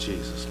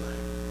Jesus'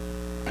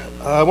 name.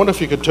 I wonder if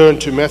you could turn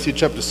to Matthew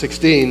chapter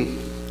 16,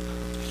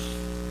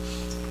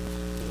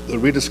 the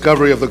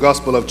rediscovery of the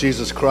gospel of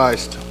Jesus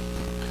Christ.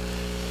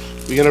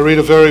 We're going to read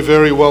a very,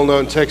 very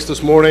well-known text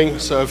this morning.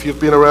 So if you've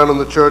been around in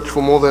the church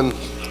for more than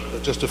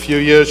just a few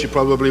years, you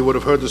probably would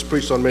have heard this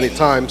preached on many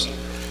times.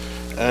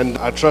 And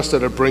I trust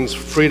that it brings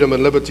freedom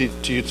and liberty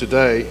to you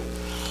today.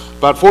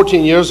 About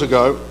 14 years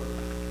ago,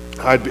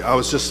 I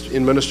was just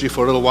in ministry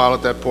for a little while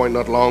at that point,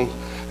 not long.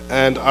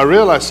 And I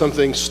realized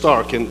something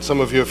stark, and some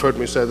of you have heard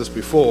me say this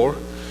before.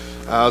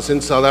 I was in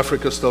South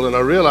Africa still, and I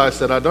realized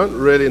that I don't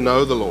really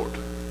know the Lord.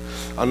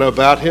 I know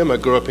about Him. I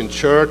grew up in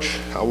church.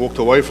 I walked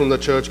away from the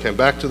church, came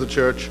back to the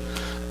church,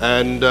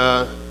 and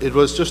it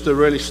was just a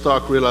really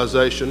stark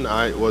realization.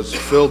 I was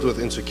filled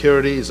with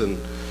insecurities and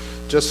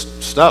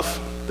just stuff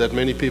that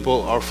many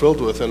people are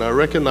filled with, and I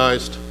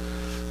recognized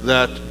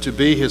that to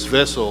be His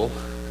vessel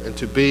and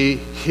to be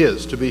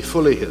His, to be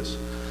fully His,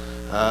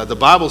 the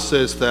Bible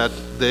says that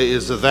there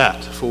is a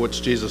that for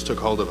which Jesus took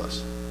hold of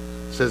us.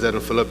 It says that in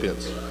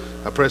Philippians.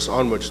 I press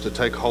onwards to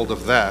take hold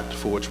of that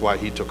for which why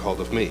He took hold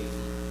of me.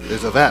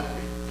 There's a that.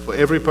 For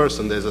every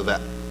person, there's a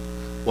that.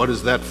 What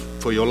is that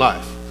for your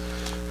life?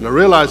 And I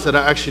realized that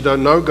I actually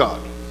don't know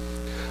God.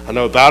 I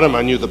know about Him.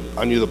 I knew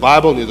the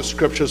Bible, knew the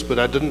Scriptures, but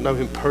I didn't know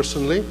Him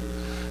personally.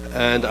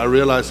 And I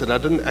realized that I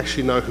didn't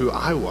actually know who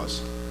I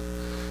was.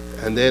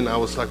 And then I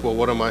was like, well,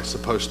 what am I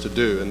supposed to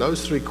do? And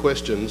those three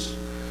questions,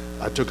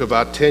 I took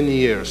about 10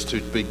 years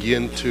to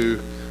begin to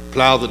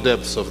plow the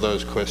depths of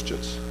those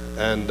questions.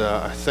 And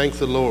I thank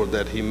the Lord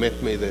that He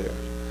met me there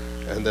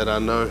and that I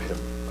know Him.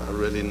 I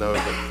really know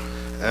Him.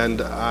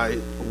 And I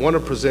want to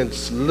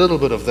present a little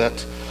bit of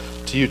that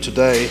to you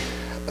today.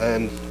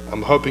 And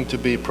I'm hoping to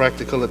be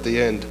practical at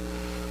the end.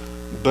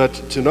 But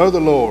to know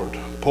the Lord,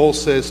 Paul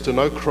says to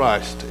know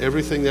Christ,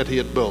 everything that he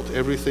had built,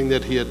 everything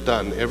that he had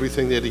done,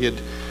 everything that he had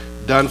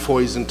done for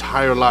his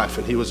entire life,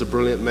 and he was a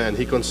brilliant man.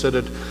 He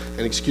considered,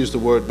 and excuse the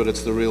word, but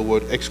it's the real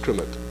word,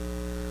 excrement,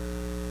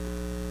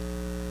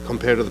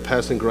 compared to the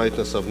passing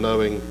greatness of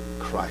knowing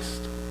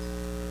Christ.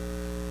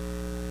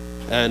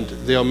 And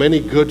there are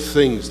many good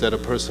things that a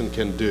person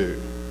can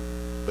do,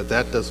 but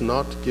that does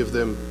not give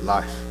them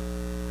life,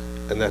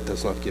 and that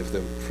does not give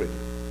them freedom.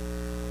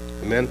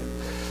 Amen?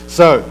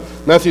 So,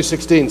 Matthew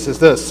 16 says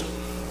this.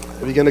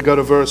 We're going to go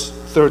to verse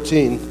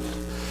 13.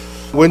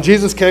 When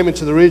Jesus came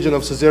into the region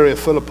of Caesarea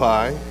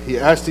Philippi, He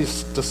asked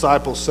His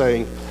disciples,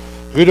 saying,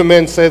 "Who do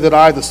men say that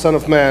I, the Son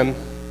of Man,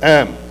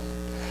 am?"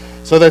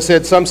 So they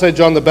said, "Some say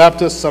John the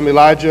Baptist, some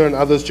Elijah, and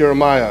others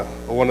Jeremiah,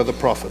 or one of the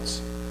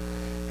prophets."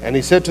 And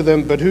He said to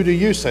them, "But who do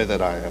you say that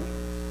I am?"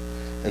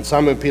 And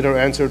Simon Peter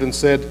answered and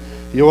said,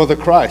 "You are the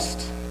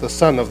Christ, the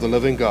Son of the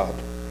living God."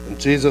 And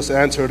Jesus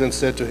answered and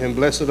said to him,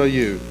 "Blessed are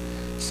you,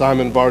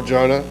 Simon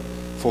Bar-Jonah,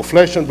 for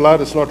flesh and blood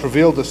has not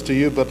revealed this to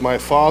you, but my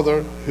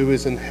Father who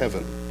is in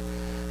heaven.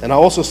 And I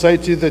also say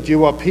to you that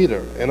you are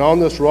Peter, and on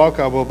this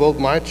rock I will build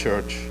my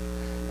church,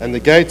 and the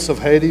gates of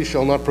Hades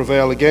shall not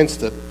prevail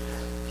against it.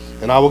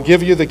 And I will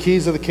give you the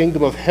keys of the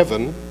kingdom of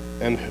heaven,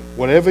 and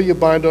whatever you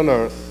bind on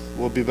earth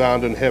will be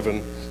bound in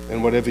heaven,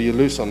 and whatever you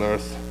loose on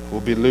earth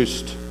will be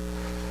loosed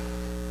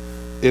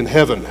in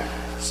heaven."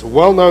 It's a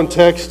well-known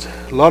text,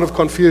 a lot of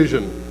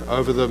confusion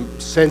over the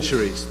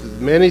centuries.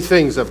 Many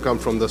things have come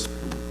from this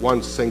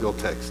one single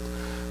text.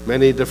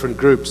 Many different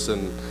groups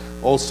and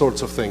all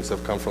sorts of things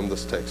have come from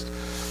this text.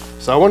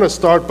 So I want to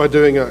start by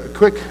doing a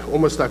quick,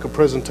 almost like a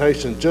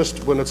presentation.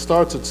 Just when it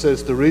starts, it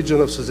says the region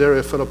of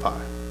Caesarea Philippi,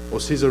 or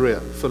Caesarea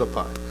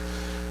Philippi.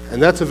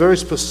 And that's a very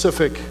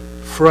specific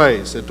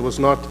phrase. It was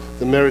not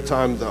the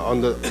maritime, on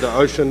the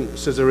ocean,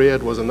 Caesarea,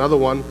 it was another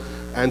one.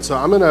 And so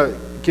I'm going to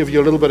give you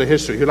a little bit of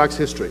history. Who likes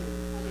history?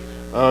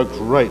 Oh,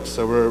 great.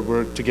 So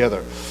we're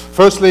together.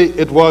 Firstly,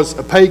 it was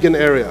a pagan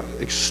area,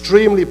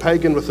 extremely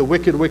pagan with a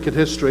wicked, wicked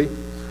history.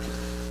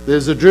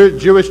 There's a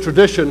Jewish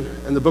tradition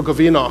in the book of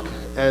Enoch,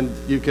 and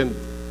you can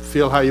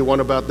feel how you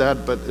want about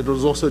that, but it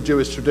was also a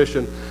Jewish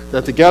tradition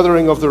that the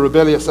gathering of the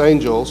rebellious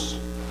angels,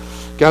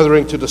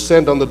 gathering to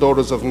descend on the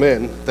daughters of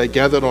men, they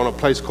gathered on a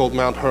place called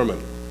Mount Hermon,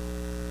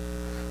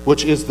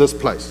 which is this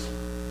place,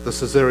 the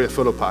Caesarea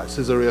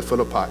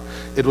Philippi.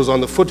 It was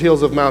on the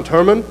foothills of Mount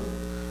Hermon,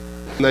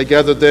 and they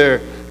gathered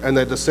there, and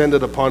they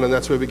descended upon, and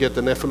that's where we get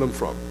the Nephilim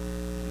from.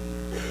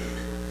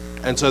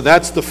 And so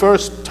that's the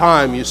first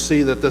time you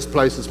see that this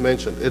place is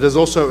mentioned. It is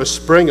also a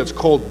spring. It's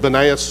called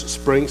Banaeus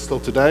Spring still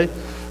today,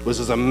 which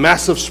is a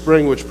massive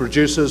spring which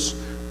produces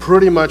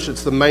pretty much,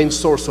 it's the main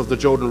source of the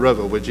Jordan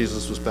River where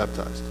Jesus was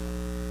baptized.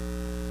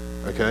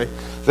 Okay?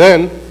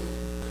 Then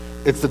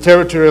it's the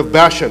territory of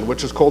Bashan,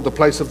 which is called the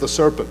place of the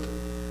serpent.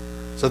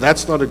 So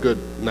that's not a good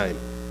name,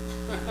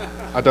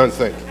 I don't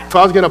think. If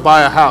I was going to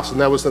buy a house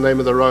and that was the name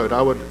of the road,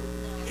 I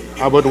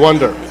would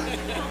wonder.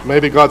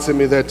 Maybe God sent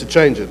me there to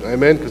change it,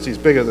 amen, because He's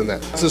bigger than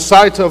that. It's a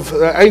site of,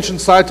 ancient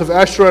site of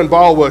Asherah and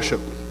Baal worship.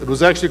 It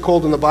was actually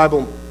called in the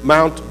Bible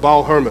Mount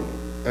Baal Hermon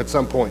at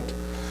some point.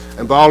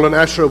 And Baal and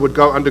Asherah would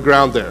go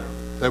underground there.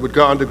 They would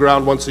go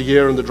underground once a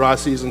year in the dry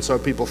season, so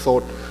people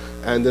thought,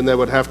 and then they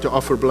would have to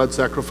offer blood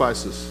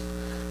sacrifices,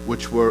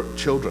 which were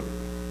children.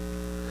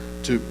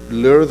 to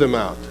lure them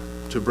out,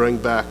 to bring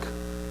back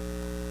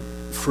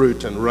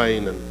fruit and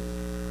rain. And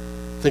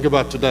think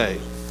about today.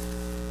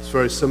 It's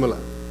very similar.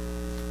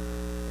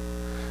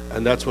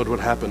 And that's what would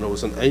happen. It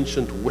was an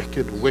ancient,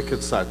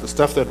 wicked site. The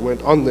stuff that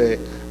went on there,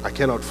 I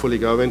cannot fully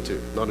go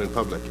into, not in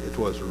public. It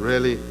was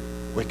really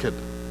wicked.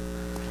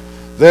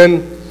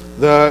 Then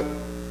the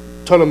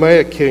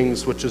Ptolemaic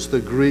kings, which is the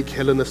Greek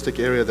Hellenistic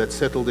area that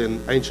settled in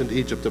ancient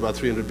Egypt about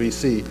 300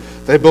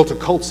 BC, they built a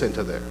cult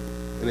center there,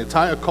 an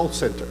entire cult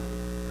center,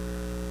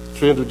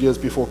 300 years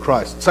before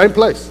Christ. Same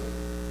place.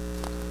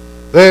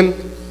 Then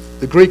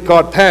the Greek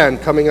god Pan,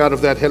 coming out of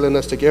that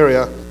Hellenistic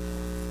area,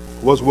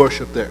 was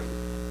worshipped there.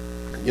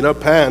 You know,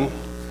 Pan,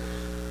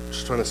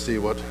 just trying to see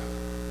what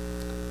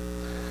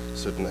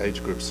certain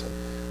age groups.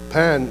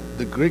 Pan,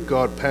 the Greek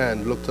god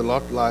Pan, looked a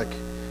lot like,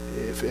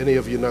 if any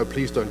of you know,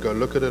 please don't go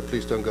look at it,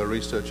 please don't go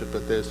research it,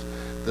 but there's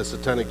the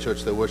satanic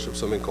church that worships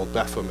something called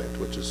Baphomet,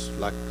 which is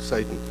like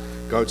Satan.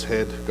 Goat's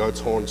head, goat's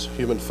horns,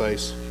 human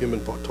face, human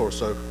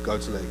torso,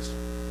 goat's legs.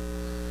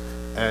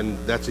 And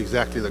that's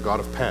exactly the god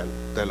of Pan.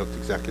 They looked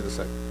exactly the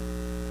same.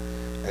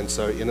 And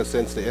so, in a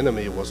sense, the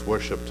enemy was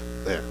worshipped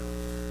there.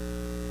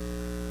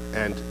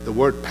 And the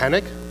word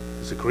panic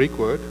is a Greek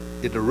word.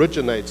 It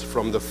originates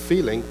from the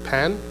feeling,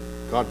 Pan,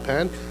 God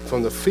Pan,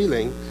 from the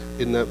feeling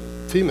in the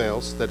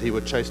females that he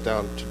would chase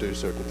down to do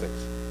certain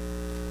things.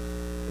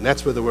 And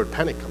that's where the word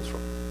panic comes from.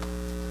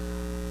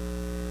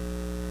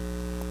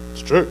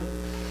 It's true.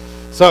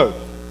 So,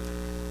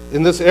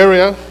 in this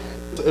area,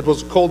 it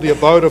was called the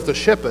abode of the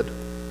shepherd.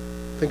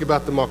 Think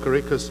about the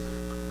mockery, because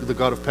the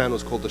god of Pan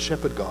was called the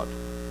shepherd god.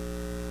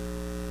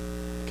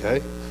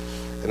 Okay?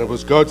 And it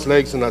was goat's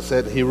legs, and I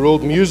said he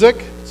ruled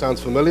music.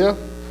 Sounds familiar.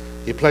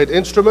 He played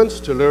instruments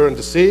to lure and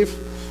deceive,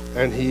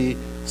 and he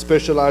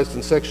specialized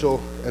in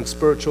sexual and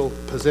spiritual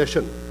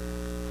possession.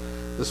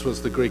 This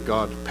was the Greek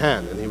god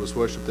Pan, and he was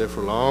worshipped there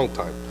for a long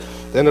time.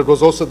 Then it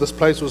was also, this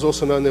place was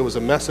also known, there was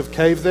a massive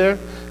cave there,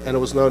 and it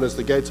was known as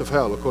the gates of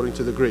hell, according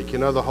to the Greek. You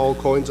know, the whole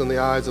coins on the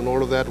eyes and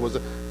all of that,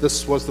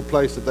 this was the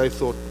place that they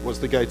thought was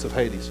the gates of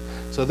Hades.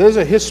 So there's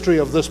a history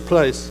of this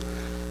place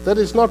that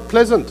is not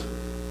pleasant.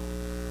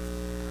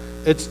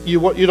 You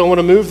don't want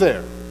to move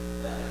there.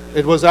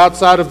 It was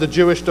outside of the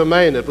Jewish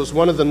domain. It was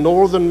one of the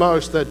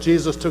northernmost that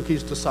Jesus took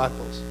his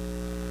disciples.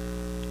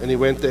 And he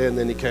went there and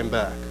then he came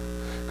back.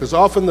 Because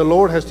often the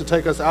Lord has to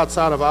take us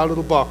outside of our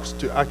little box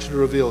to actually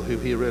reveal who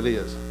he really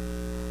is.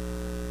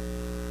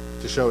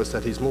 To show us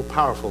that he's more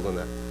powerful than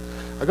that.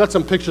 I got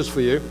some pictures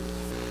for you.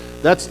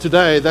 That's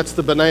today, that's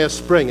the Benea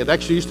Spring. It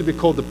actually used to be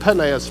called the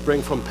Panea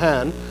Spring from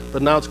Pan,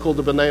 but now it's called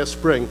the Benea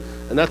Spring.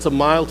 And that's a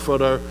mild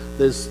photo.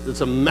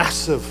 There's a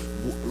massive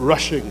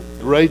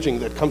raging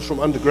that comes from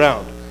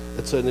underground.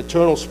 It's an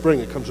eternal spring.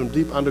 It comes from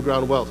deep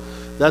underground wells.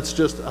 That's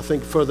just, I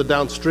think, further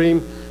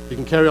downstream. You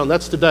can carry on.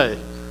 That's today.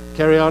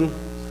 Carry on.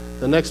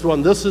 The next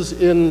one, this is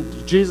in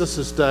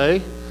Jesus'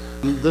 day.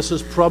 This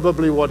is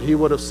probably what he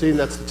would have seen.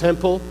 That's the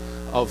temple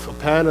of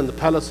Pan and the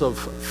palace of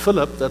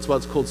Philip. That's why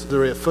it's called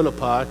Caesarea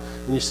Philippi.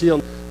 And you see on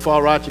the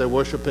far right, they're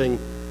worshipping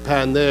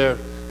Pan there.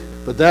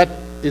 But that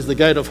is the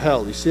gate of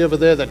hell. You see over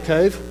there, that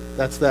cave?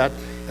 That's that.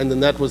 And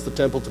then that was the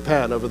temple to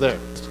Pan over there.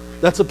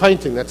 That's a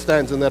painting that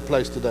stands in that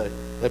place today.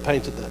 They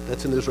painted that.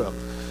 That's in Israel.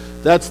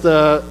 That's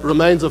the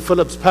remains of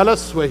Philip's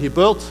palace where he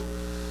built.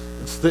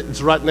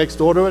 It's right next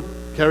door to it.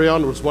 Carry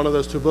on. It was one of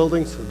those two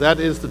buildings. That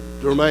is the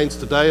remains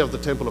today of the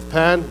temple of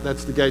Pan.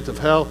 That's the gate of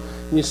hell.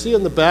 And you see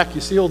in the back,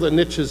 you see all the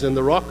niches in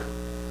the rock.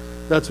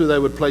 That's where they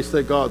would place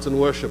their gods and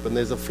worship. And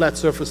there's a flat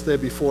surface there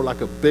before,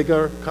 like a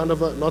bigger kind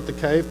of not the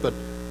cave, but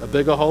a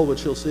bigger hole,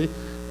 which you'll see.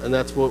 And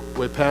that's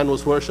where Pan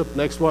was worshipped.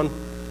 Next one.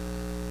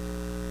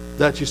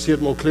 That you see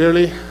it more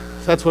clearly.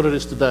 That's what it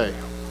is today.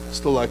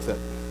 Still like that.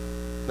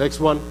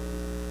 Next one.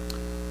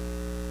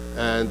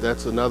 And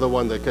that's another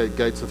one, the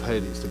gates of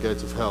Hades, the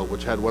gates of hell,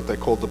 which had what they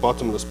called the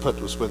bottomless pit,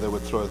 was where they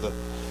would throw the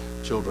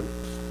children.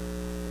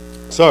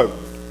 So,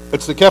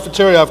 it's the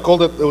cafeteria. I've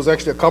called it, there was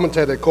actually a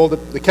commentator that called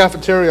it the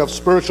cafeteria of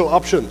spiritual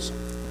options.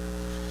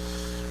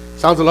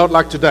 Sounds a lot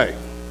like today.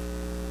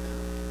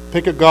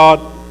 Pick a god,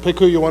 pick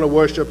who you want to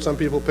worship. Some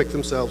people pick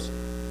themselves.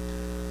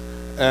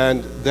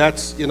 And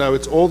that's,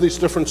 it's all these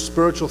different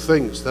spiritual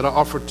things that are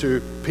offered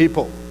to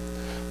people.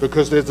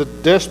 Because there's a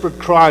desperate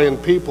cry in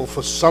people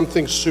for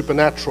something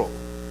supernatural.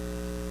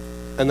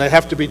 And they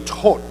have to be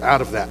taught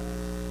out of that.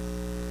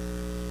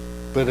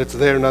 But it's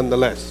there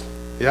nonetheless.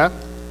 Yeah?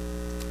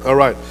 All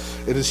right.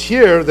 It is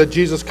here that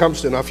Jesus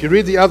comes to. Now, if you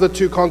read the other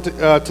two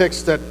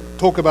texts that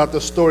talk about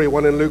this story,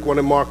 one in Luke, one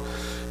in Mark,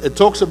 it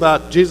talks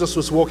about Jesus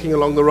was walking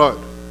along the road.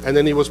 And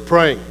then he was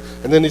praying.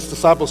 And then his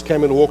disciples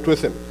came and walked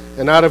with him.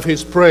 And out of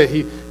his prayer,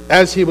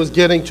 as he was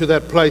getting to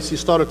that place, he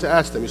started to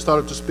ask them. He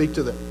started to speak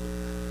to them.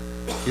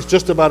 He's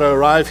just about to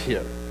arrive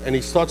here. And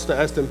he starts to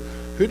ask them,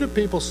 who do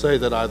people say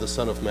that I, the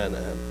Son of Man,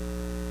 am?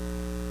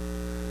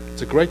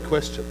 It's a great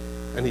question.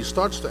 And he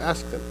starts to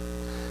ask them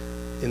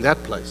in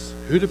that place,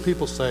 who do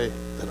people say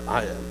that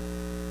I am?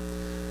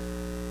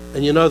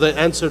 And they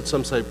answered,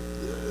 some say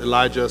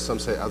Elijah, some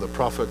say other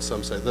prophets,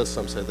 some say this,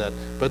 some say that.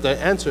 But they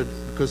answered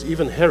because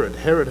even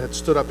Herod had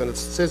stood up, and it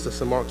says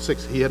this in Mark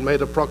 6, he had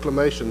made a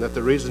proclamation that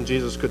the reason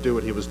Jesus could do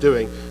what he was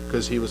doing,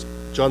 because he was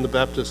John the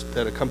Baptist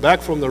that had come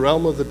back from the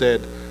realm of the dead,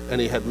 and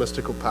he had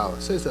mystical power.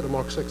 It says that in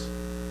Mark 6.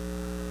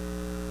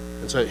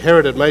 And so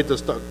Herod had made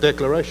this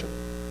declaration.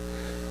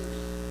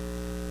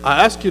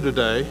 I ask you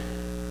today,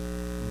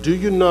 do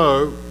you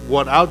know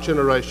what our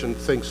generation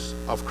thinks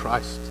of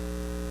Christ?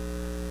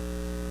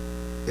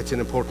 It's an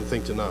important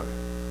thing to know.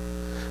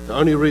 The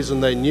only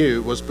reason they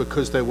knew was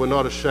because they were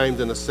not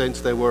ashamed, in a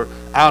sense. They were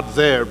out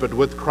there, but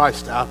with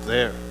Christ out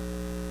there.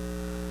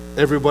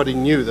 Everybody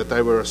knew that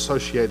they were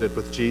associated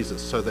with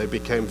Jesus, so they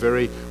became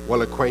very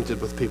well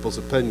acquainted with people's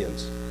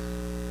opinions.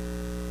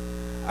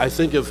 I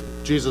think if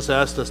Jesus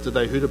asked us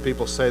today, who do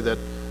people say that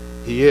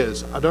he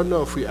is? I don't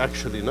know if we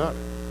actually know.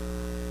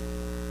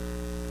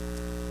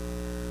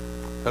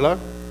 Hello?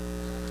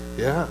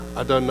 Yeah,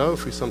 I don't know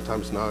if we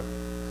sometimes know,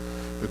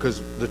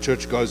 because the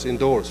church goes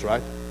indoors,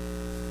 right?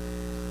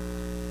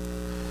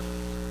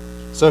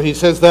 So he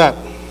says that,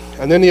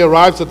 and then he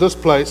arrives at this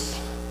place,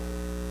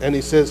 and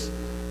he says,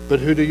 but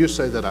who do you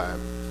say that I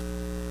am?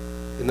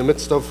 In the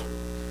midst of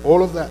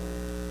all of that,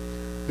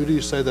 who do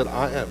you say that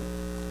I am?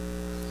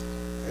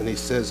 And he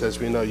says, as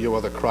we know, you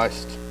are the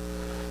Christ,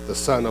 the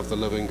Son of the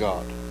living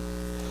God.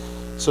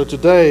 So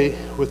today,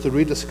 with the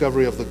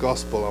rediscovery of the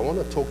gospel, I want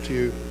to talk to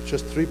you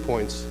just 3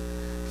 points.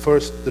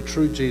 First, the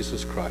true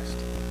Jesus Christ,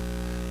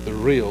 the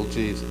real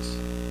Jesus,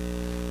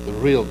 the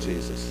real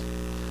Jesus.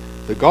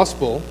 The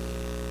gospel,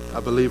 I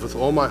believe with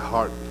all my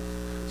heart,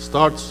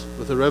 starts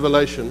with a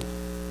revelation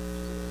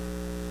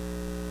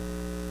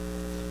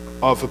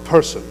of a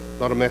person,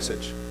 not a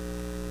message.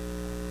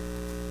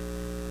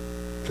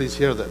 Please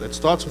hear that. It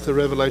starts with a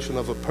revelation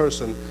of a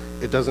person.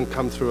 It doesn't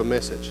come through a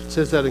message. It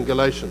says that in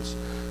Galatians.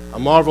 I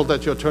marvel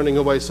that you're turning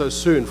away so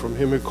soon from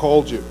him who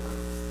called you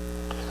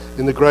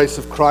in the grace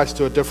of Christ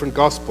to a different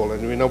gospel.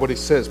 And we know what he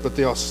says. But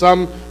there are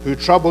some who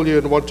trouble you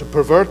and want to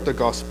pervert the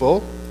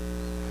gospel.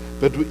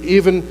 But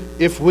even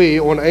if we,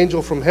 or an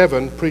angel from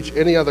heaven, preach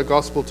any other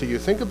gospel to you,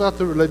 think about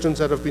the religions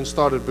that have been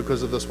started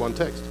because of this one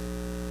text.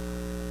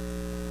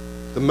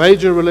 The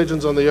major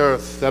religions on the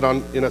earth that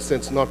are, in a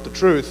sense, not the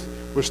truth,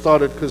 were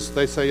started because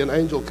they say an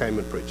angel came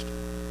and preached.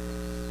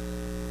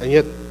 And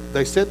yet,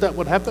 they said that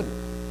would happen.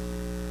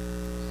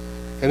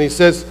 And he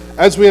says,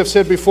 as we have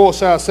said before,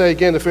 so I say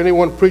again, if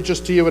anyone preaches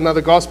to you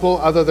another gospel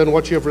other than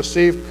what you have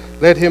received,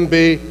 let him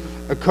be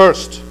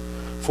accursed.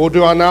 For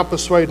do I now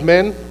persuade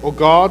men or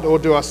God, or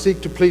do I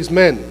seek to please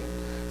men?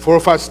 For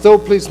if I still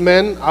please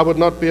men, I would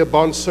not be a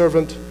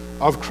bondservant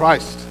of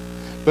Christ.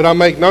 But I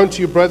make known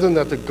to you, brethren,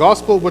 that the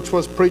gospel which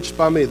was preached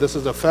by me, this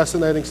is a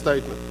fascinating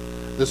statement,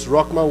 this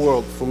rocked my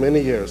world for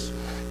many years,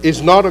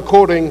 is not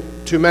according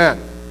to man.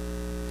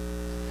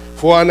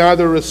 For I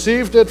neither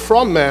received it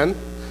from man,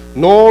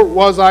 nor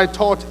was I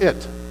taught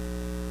it.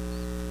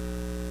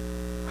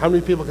 How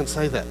many people can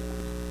say that?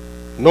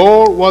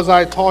 Nor was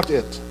I taught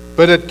it,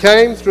 but it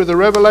came through the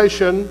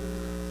revelation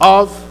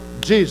of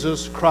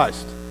Jesus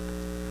Christ.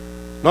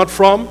 Not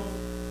from,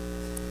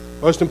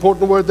 most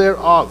important word there,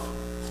 of.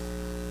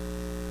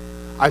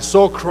 I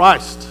saw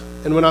Christ,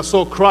 and when I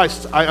saw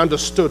Christ, I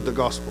understood the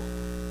gospel.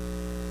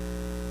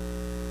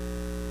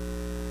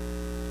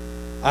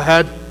 I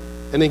had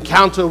an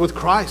encounter with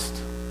Christ,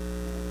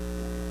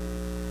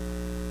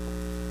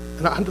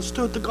 and I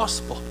understood the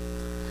gospel.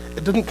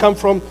 It didn't come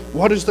from,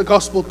 what does the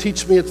gospel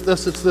teach me? It's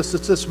this, it's this,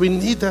 it's this. We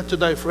need that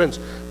today, friends.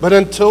 But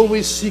until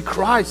we see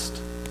Christ,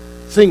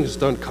 things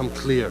don't come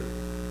clear.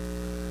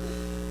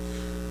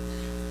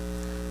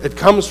 It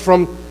comes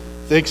from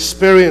the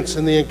experience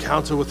and the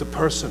encounter with the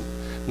person.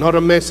 Not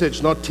a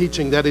message, not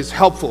teaching that is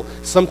helpful.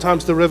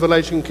 Sometimes the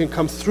revelation can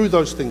come through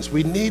those things.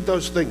 We need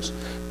those things.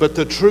 But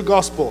the true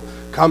gospel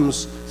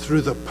comes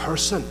through the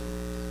person,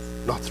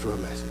 not through a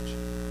message.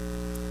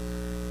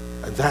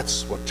 And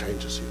that's what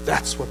changes you.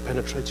 That's what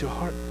penetrates your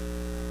heart.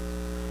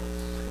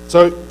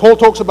 So Paul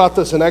talks about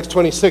this in Acts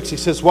 26. He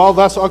says, while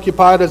thus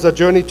occupied as I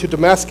journeyed to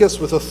Damascus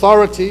with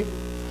authority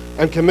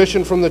and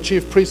commission from the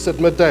chief priests at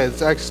midday.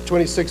 It's Acts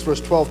 26,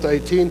 verse 12 to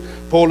 18.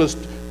 Paul is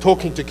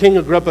talking to King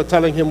Agrippa,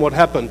 telling him what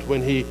happened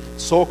when he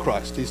saw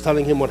Christ. He's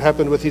telling him what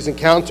happened with his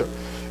encounter.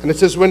 And it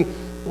says, when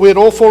we had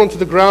all fallen to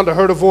the ground, I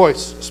heard a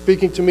voice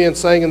speaking to me and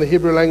saying in the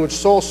Hebrew language,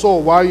 Saul,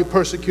 Saul, why are you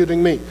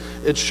persecuting me?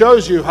 It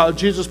shows you how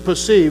Jesus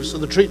perceives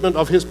the treatment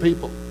of his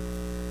people.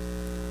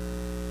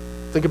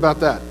 Think about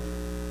that.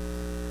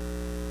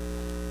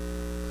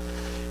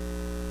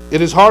 It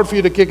is hard for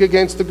you to kick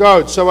against the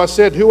goads. So I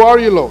said, who are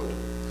you, Lord?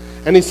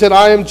 And he said,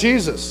 I am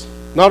Jesus.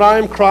 Not I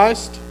am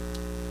Christ.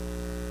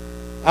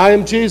 I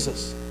am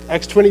Jesus.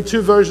 Acts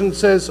 22 version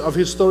says of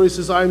his story,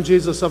 says, I am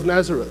Jesus of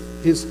Nazareth.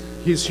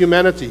 His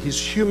humanity, his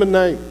human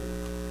name.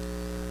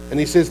 And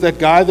he says, that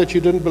guy that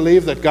you didn't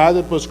believe, that guy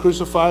that was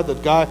crucified,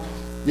 that guy,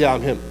 yeah,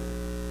 I'm him.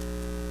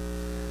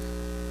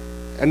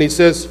 And he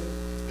says,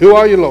 who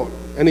are you, Lord?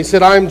 And he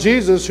said, I am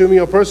Jesus, whom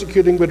you are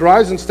persecuting, but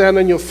rise and stand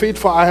on your feet,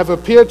 for I have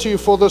appeared to you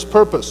for this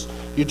purpose.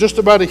 You're just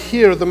about to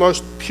hear the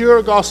most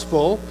pure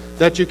gospel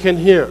that you can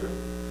hear,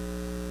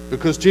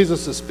 because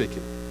Jesus is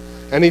speaking.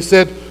 And he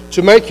said,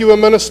 to make you a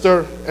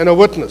minister and a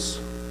witness,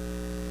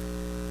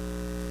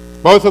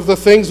 both of the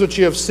things which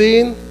you have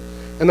seen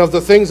and of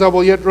the things I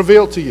will yet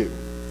reveal to you.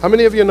 How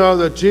many of you know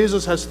that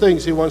Jesus has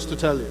things he wants to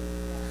tell you?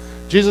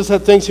 Jesus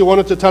had things he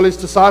wanted to tell his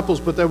disciples,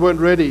 but they weren't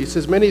ready. He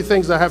says, many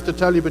things I have to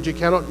tell you, but you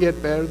cannot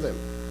yet bear them.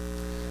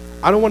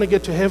 I don't want to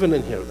get to heaven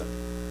and hear them.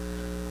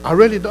 I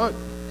really don't.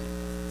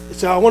 He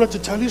said, I wanted to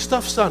tell you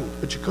stuff, son,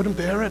 but you couldn't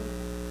bear it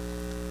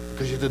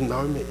because you didn't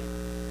know me.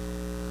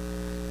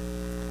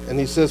 And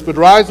he says, but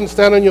rise and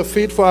stand on your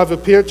feet, for I have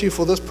appeared to you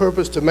for this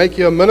purpose, to make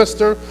you a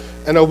minister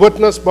and a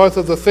witness, both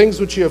of the things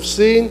which you have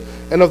seen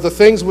and of the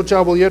things which I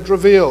will yet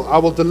reveal. I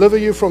will deliver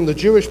you from the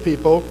Jewish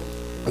people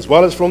as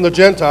well as from the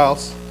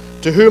Gentiles,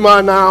 to whom I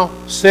now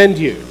send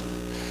you.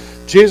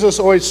 Jesus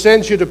always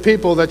sends you to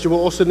people that you will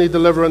also need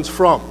deliverance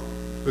from,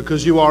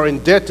 because you are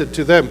indebted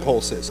to them,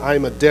 Paul says. I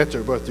am a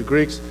debtor both to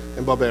Greeks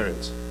and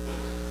barbarians.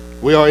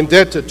 We are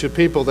indebted to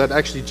people that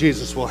actually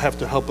Jesus will have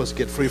to help us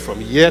get free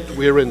from. Yet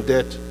we're in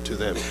debt to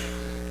them.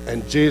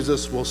 And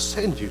Jesus will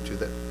send you to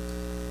them.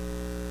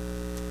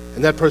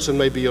 And that person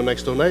may be your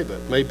next door neighbor.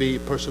 It may be a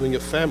person in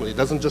your family. It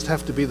doesn't just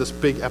have to be this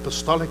big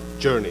apostolic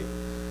journey.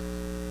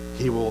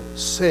 He will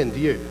send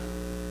you.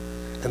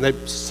 And they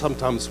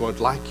sometimes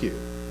won't like you.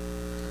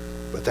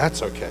 But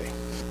that's okay.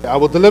 I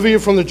will deliver you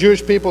from the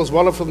Jewish people as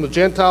well as from the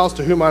Gentiles,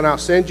 to whom I now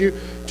send you,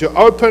 to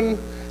open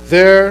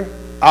their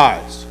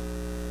eyes,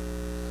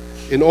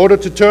 in order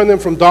to turn them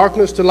from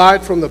darkness to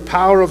light, from the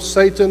power of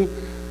Satan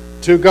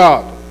to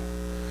God.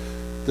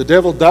 The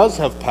devil does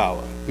have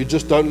power. We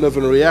just don't live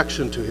in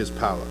reaction to his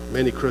power.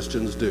 Many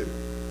Christians do.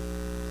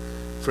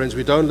 Friends,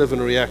 we don't live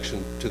in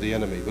reaction to the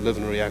enemy. We live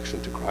in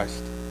reaction to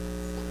Christ.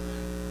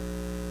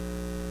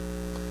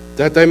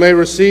 That they may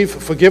receive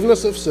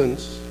forgiveness of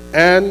sins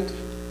and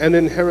an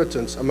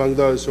inheritance among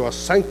those who are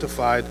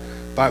sanctified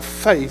by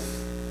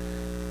faith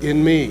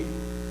in me.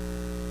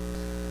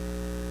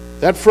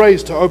 That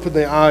phrase, to open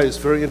their eyes,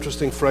 very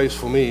interesting phrase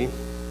for me.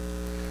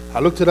 I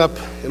looked it up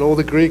in all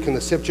the Greek and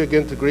the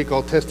Septuagint, the Greek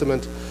Old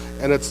Testament,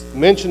 and it's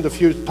mentioned a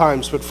few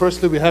times. But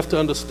firstly, we have to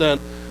understand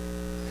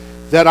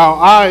that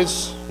our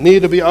eyes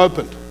need to be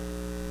opened.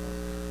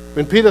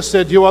 When Peter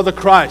said, you are the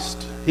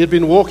Christ, he had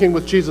been walking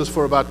with Jesus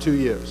for about 2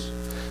 years.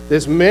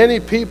 There's many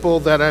people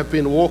that have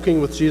been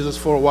walking with Jesus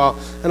for a while,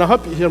 and I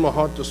hope you hear my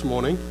heart this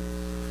morning.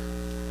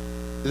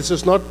 This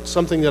is not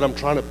something that I'm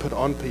trying to put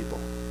on people.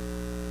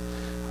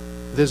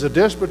 There's a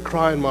desperate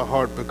cry in my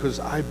heart, because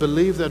I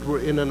believe that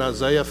we're in an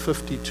Isaiah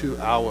 52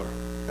 hour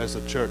as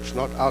a church.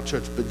 Not our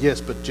church, but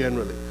yes, but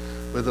generally,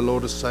 where the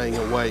Lord is saying,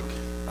 awake,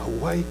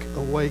 awake,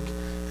 awake,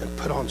 and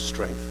put on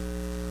strength.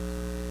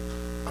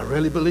 I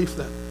really believe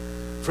that.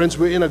 Friends,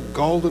 we're in a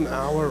golden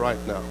hour right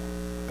now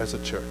as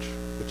a church,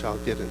 which I'll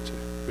get into.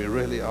 We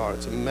really are.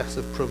 It's a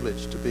massive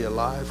privilege to be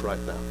alive right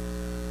now.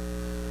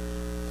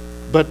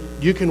 But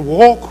you can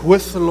walk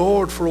with the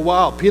Lord for a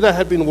while. Peter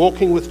had been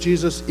walking with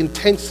Jesus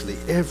intensely,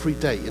 every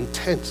day,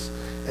 intense,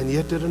 and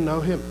yet didn't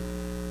know him.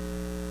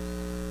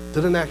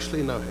 Didn't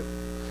actually know him.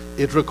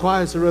 It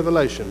requires a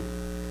revelation,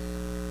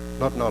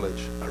 not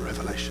knowledge, a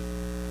revelation.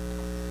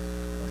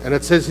 And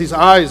it says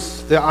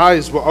their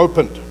eyes were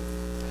opened.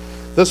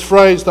 This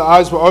phrase, the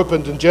eyes were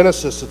opened, in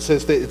Genesis, it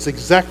says, it's the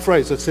exact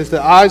phrase. It says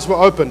their eyes were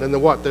opened, and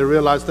then what? They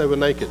realized they were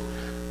naked.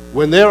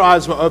 When their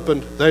eyes were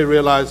opened, they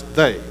realized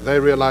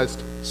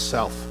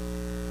self.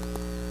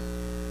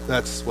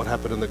 That's what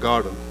happened in the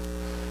garden.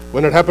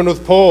 When it happened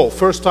with Paul,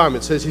 first time,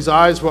 it says his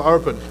eyes were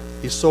opened.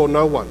 He saw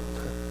no one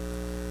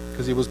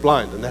because he was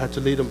blind, and they had to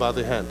lead him by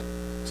the hand.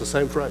 It's the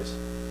same phrase.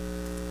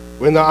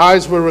 When their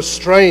eyes were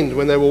restrained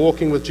when they were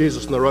walking with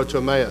Jesus on the road to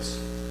Emmaus,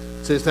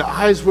 it says their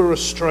eyes were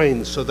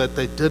restrained so that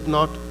they did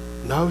not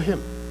know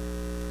him.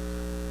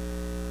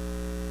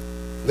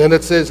 Then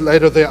it says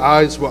later their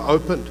eyes were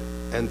opened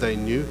and they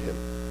knew him.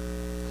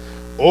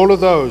 All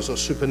of those are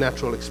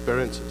supernatural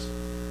experiences.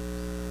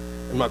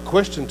 And my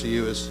question to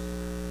you is,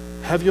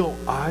 have your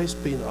eyes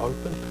been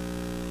opened?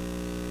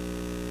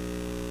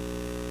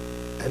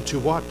 And to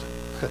what?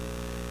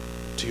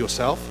 To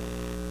yourself?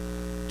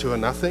 To a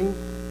nothing?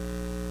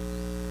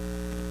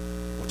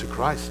 Or to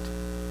Christ?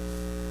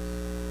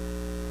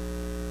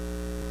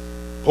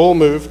 Paul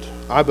moved,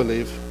 I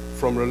believe,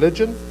 from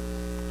religion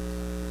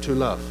to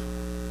love.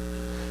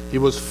 He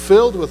was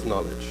filled with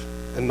knowledge.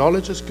 And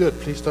knowledge is good.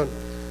 Please don't.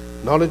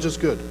 Knowledge is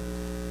good.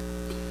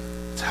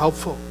 It's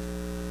helpful.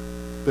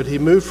 But he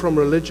moved from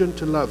religion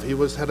to love. He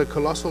had a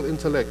colossal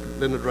intellect,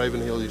 Leonard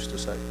Ravenhill used to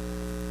say.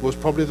 He was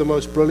probably the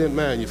most brilliant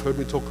man. You've heard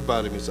me talk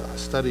about him. I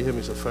study him.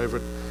 He's a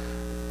favorite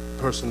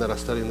person that I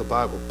study in the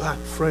Bible. But,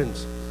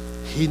 friends,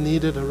 he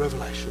needed a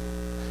revelation.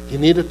 He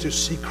needed to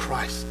see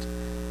Christ.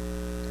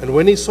 And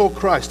when he saw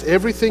Christ,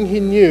 everything he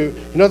knew,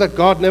 you know that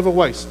God never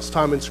wastes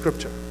time in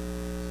Scripture.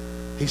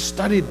 He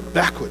studied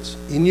backwards.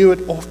 He knew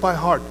it off by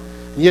heart.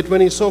 And yet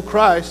when he saw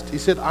Christ, he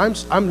said,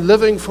 I'm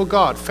living for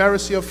God.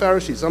 Pharisee of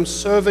Pharisees. I'm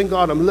serving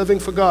God. I'm living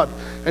for God.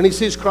 And he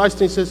sees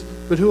Christ and he says,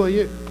 but who are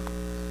you?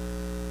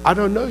 I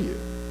don't know you.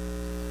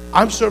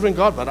 I'm serving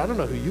God, but I don't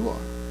know who you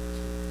are.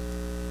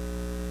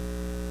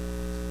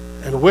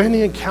 And when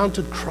he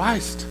encountered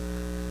Christ,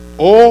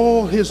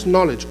 all his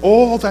knowledge,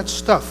 all that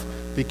stuff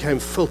became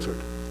filtered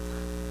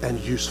and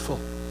useful.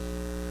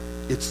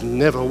 It's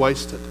never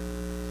wasted.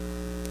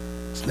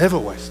 It's never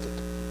wasted.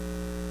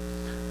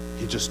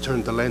 He just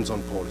turned the lens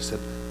on Paul. He said,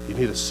 you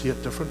need to see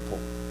it different, Paul.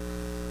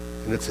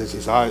 And it says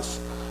his eyes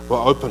were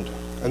opened.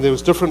 And there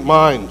was different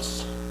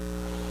minds.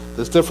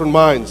 There's different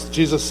minds.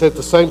 Jesus said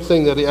the same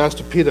thing that he asked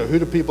to Peter. Who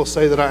do people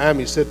say that I am?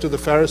 He said to the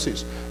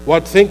Pharisees,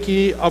 what think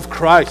ye of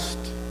Christ?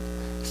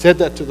 He said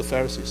that to the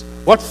Pharisees.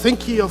 What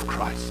think ye of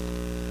Christ?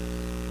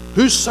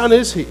 Whose son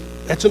is he?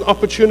 That's an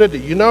opportunity.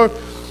 You know,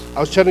 I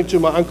was chatting to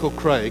my Uncle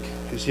Craig,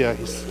 who's here.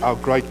 He's our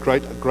great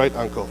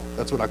uncle.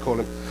 That's what I call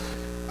him.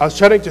 I was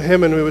chatting to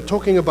him and we were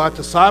talking about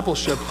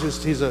discipleship.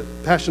 He's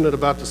passionate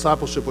about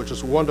discipleship, which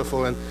is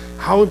wonderful, and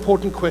how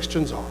important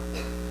questions are.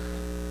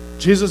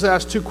 Jesus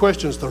asked 2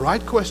 questions, the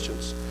right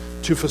questions,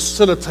 to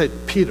facilitate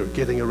Peter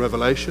getting a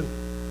revelation.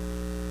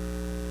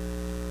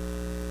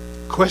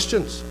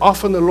 Questions.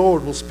 Often the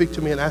Lord will speak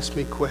to me and ask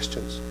me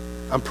questions.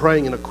 I'm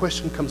praying and a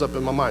question comes up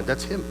in my mind.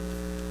 That's him.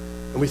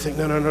 And we think,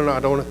 no, I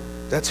don't want to.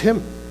 That's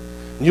him.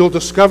 And you'll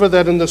discover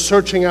that in the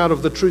searching out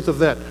of the truth of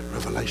that,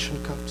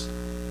 revelation comes.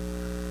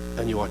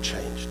 And you are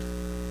changed.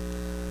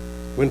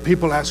 When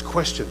people ask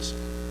questions,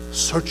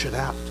 search it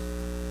out.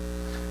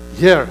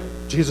 Here,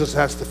 Jesus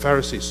asked the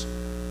Pharisees,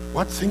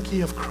 what think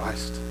ye of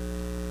Christ?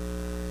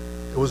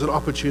 It was an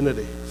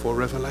opportunity for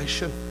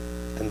revelation,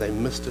 and they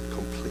missed it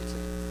completely.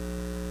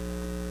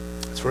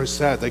 It's very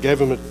sad. They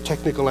gave him a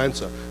technical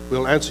answer.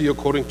 We'll answer you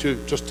according to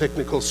just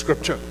technical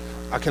scripture.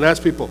 I can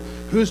ask people,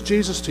 who's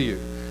Jesus to you?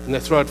 And they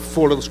throw out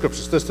 4 little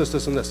scriptures,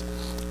 this, and this.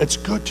 It's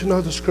good to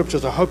know the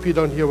scriptures. I hope you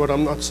don't hear what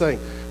I'm not saying.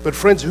 But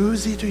friends, who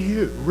is he to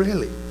you,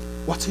 really?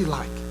 What's he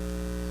like?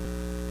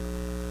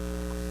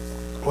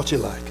 What's he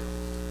like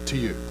to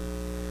you,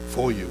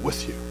 for you,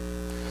 with you?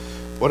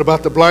 What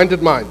about the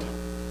blinded mind?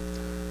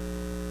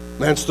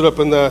 Man stood up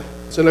in the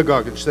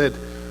synagogue and said,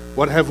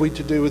 what have we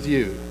to do with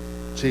you,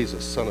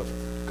 Jesus, Son of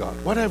God?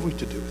 What have we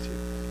to do with you?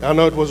 Now, I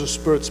know it was a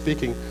spirit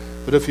speaking,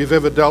 but if you've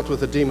ever dealt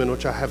with a demon,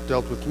 which I have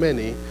dealt with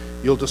many,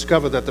 you'll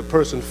discover that the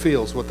person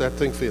feels what that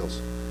thing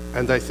feels,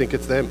 and they think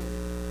it's them.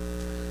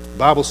 The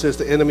Bible says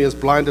the enemy has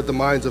blinded the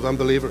minds of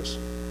unbelievers.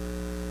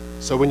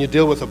 So when you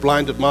deal with a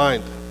blinded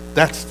mind,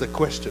 that's the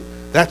question.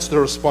 That's the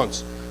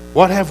response.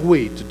 What have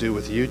we to do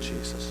with you,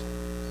 Jesus?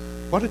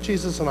 What do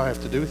Jesus and I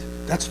have to do with you?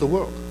 That's the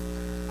world.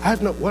 I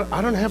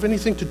don't have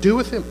anything to do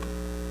with him.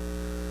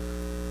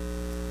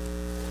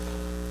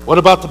 What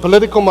about the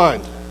political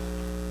mind?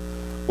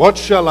 What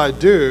shall I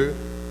do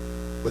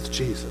with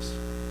Jesus?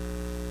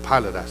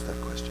 Pilate asked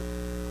that question.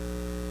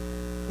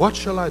 What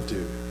shall I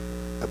do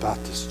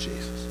about this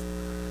Jesus?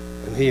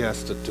 And he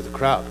asked it to the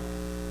crowd.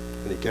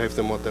 And he gave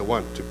them what they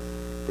want to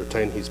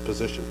retain his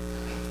position.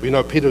 We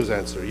know Peter's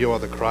answer. You are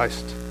the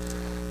Christ,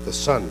 the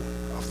Son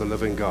of the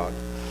living God.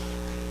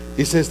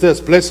 He says this,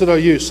 blessed are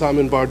you,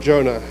 Simon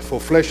Bar-Jonah, for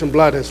flesh and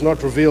blood has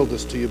not revealed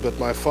this to you, but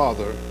my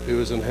Father who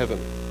is in heaven.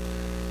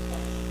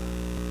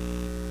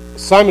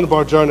 Simon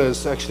Bar-Jonah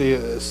is actually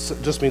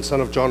just means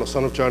son of John or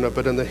son of Jonah,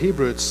 but in the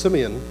Hebrew it's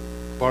Simeon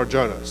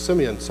Bar-Jonah,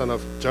 Simeon, son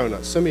of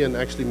Jonah. Simeon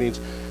actually means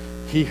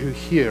he who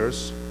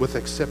hears with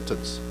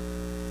acceptance.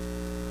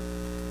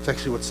 It's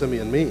actually what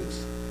Simeon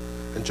means.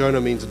 And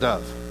Jonah means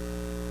dove.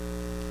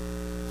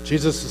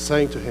 Jesus is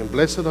saying to him,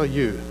 blessed are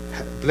you.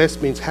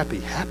 Blessed means happy.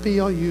 Happy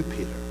are you,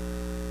 Peter,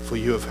 for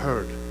you have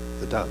heard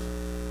the dove.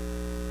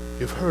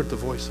 You've heard the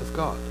voice of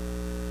God.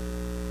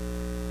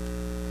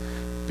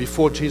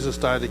 Before Jesus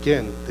died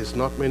again, there's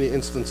not many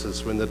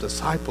instances when the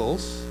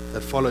disciples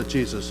that followed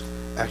Jesus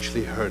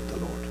actually heard the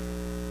Lord.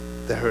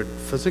 They heard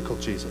physical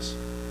Jesus,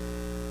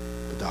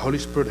 but the Holy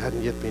Spirit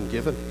hadn't yet been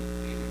given.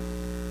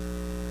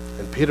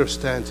 And Peter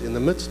stands in the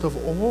midst of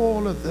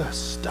all of this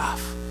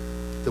stuff,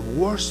 the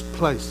worst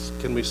place,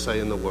 can we say,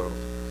 in the world.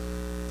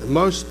 The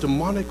most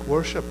demonic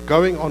worship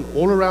going on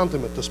all around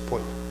them at this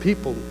point.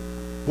 People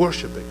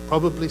worshiping,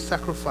 probably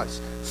sacrifice,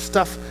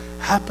 stuff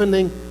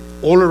happening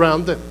all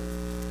around them.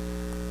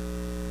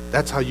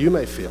 That's how you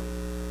may feel.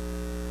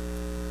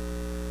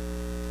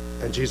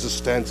 And Jesus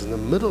stands in the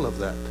middle of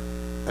that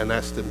and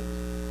asks them,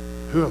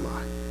 who am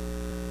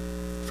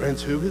I?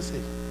 Friends, who is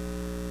he?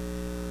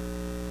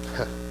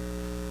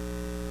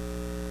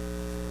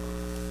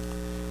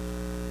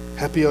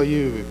 Happy are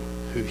you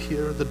who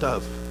hear the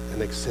dove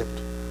and accept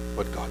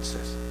what God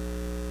says.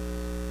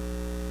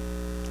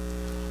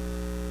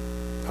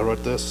 I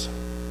wrote this.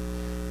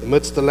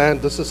 Amidst the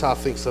land, this is how I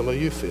think some of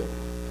you feel.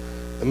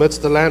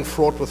 Amidst the land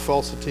fraught with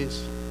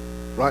falsities,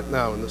 right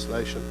now in this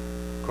nation,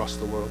 across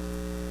the world,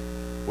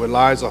 where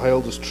lies are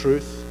hailed as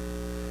truth,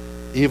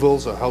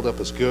 evils are held up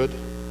as good,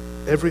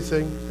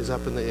 everything is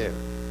up in the air.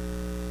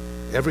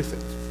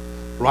 Everything.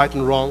 Right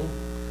and wrong,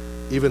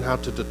 even how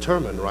to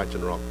determine right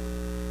and wrong.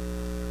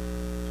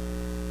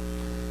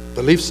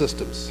 Belief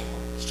systems,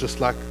 it's just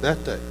like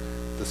that day,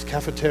 this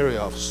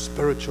cafeteria of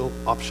spiritual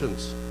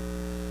options.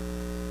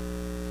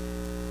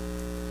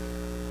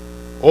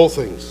 All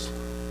things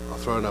are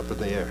thrown up in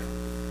the air.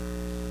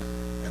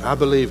 And I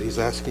believe he's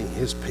asking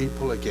his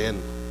people again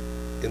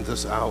in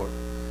this hour,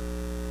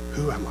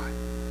 who am I?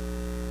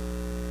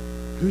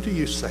 Who do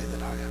you say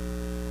that I am?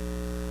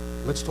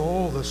 Amidst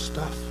all this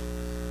stuff.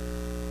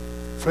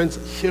 Friends,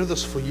 hear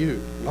this for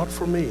you, not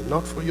for me,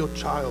 not for your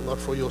child, not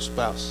for your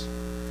spouse,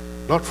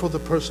 not for the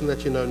person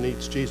that you know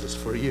needs Jesus,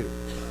 for you.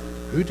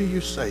 Who do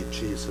you say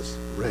Jesus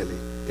really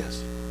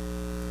is?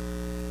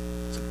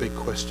 It's a big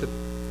question.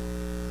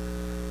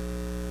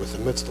 With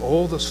amidst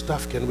all the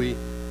stuff, can we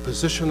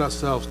position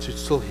ourselves to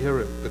still hear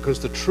him? Because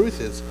the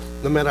truth is,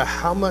 no matter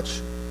how much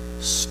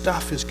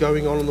stuff is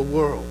going on in the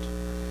world,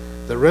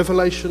 the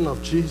revelation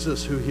of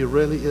Jesus, who he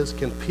really is,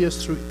 can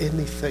pierce through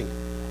anything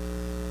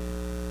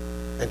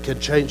and can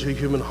change a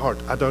human heart.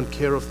 I don't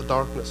care of the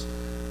darkness.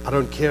 I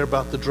don't care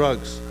about the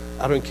drugs.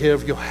 I don't care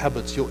of your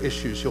habits, your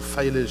issues, your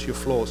failures, your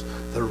flaws.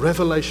 The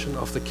revelation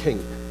of the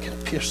King can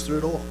pierce through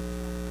it all.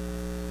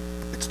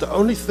 It's the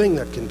only thing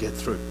that can get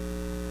through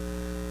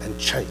and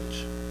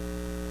change.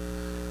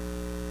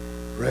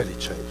 Really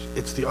change.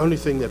 It's the only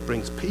thing that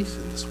brings peace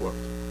in this world.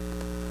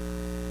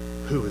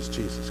 Who is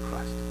Jesus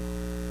Christ?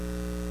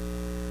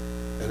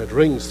 And it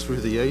rings through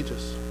the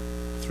ages,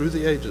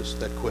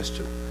 that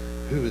question,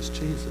 who is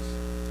Jesus?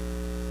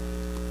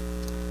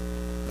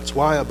 That's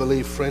why I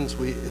believe, friends,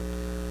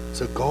 it's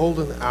a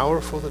golden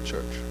hour for the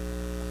church.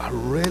 I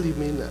really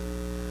mean that.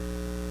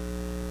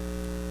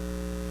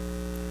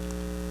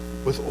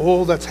 With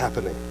all that's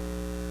happening,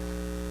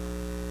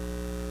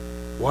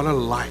 what a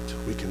light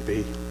we can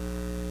be.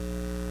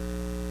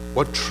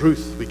 What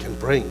truth we can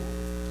bring.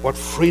 What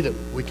freedom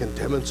we can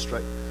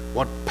demonstrate.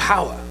 What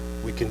power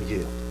we can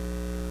yield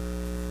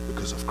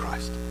because of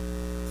Christ.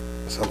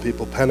 Some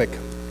people panic,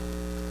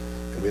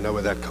 and we know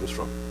where that comes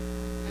from.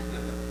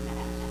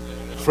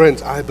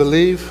 Friends, I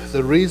believe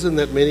the reason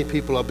that many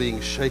people are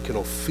being shaken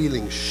or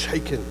feeling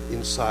shaken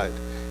inside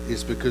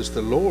is because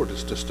the Lord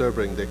is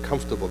disturbing their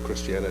comfortable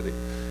Christianity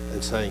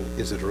and saying,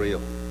 is it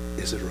real?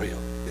 Is it real?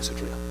 Is it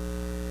real?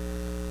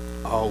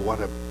 Oh, what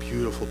a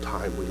beautiful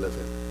time we live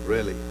in.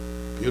 Really,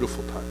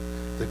 beautiful time.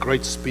 The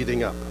great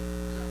speeding up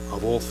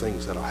of all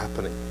things that are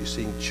happening. You're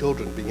seeing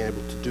children being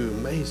able to do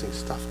amazing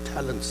stuff,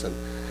 talents and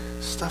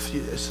stuff.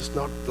 It's just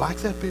not like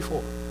that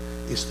before.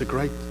 It's the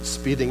great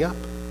speeding up.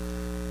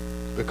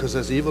 Because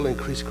as evil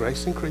increases,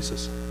 grace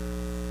increases.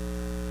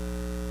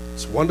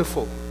 It's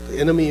wonderful. The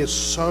enemy is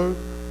so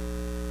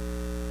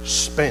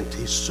spent.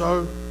 He's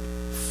so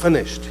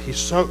finished. He's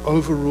so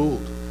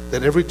overruled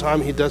that every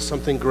time he does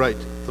something great,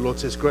 the Lord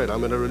says, great, I'm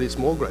going to release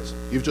more grace.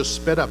 You've just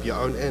sped up your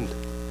own end.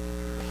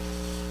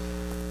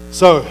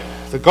 So,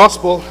 the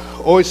gospel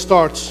always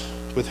starts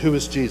with who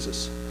is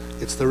Jesus.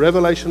 It's the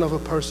revelation of a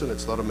person.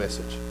 It's not a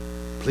message.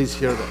 Please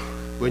hear that.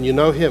 When you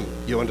know him,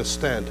 you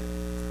understand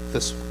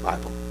this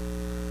Bible.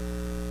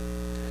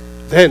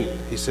 Then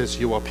he says,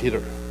 you are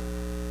Peter.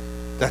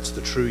 That's the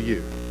true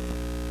you.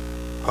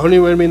 Only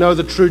when we know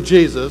the true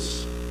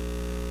Jesus,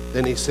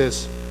 then he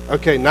says,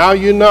 okay, now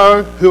you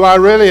know who I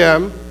really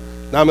am.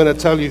 Now I'm going to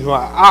tell you who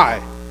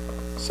I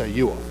say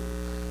you are.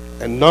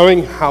 And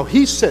knowing how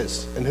he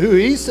says and who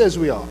he says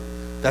we are,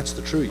 that's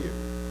the true you.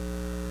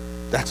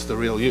 That's the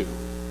real you.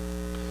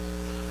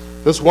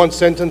 This one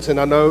sentence, and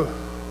I know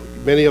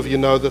many of you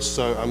know this,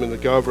 so I'm going to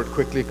go over it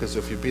quickly because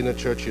if you've been in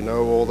church, you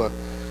know all the...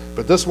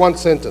 But this one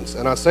sentence,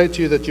 and I say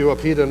to you that you are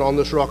Peter, and on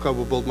this rock I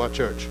will build my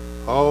church.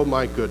 Oh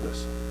my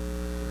goodness.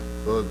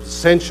 For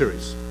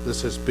centuries,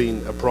 this has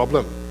been a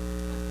problem.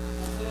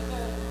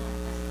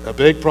 A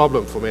big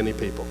problem for many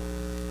people.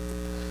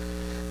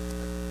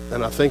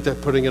 And I think they're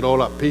putting it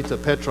all up. Peter,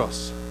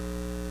 Petros,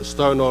 the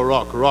stone or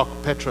rock. Rock,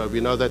 Petra,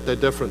 we know that they're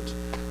different.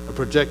 A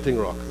projecting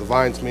rock. The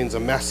vines means a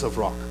massive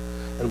rock.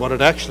 And what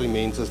it actually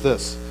means is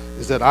this,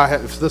 is that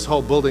if this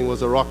whole building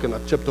was a rock and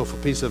I chipped off a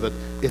piece of it,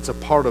 it's a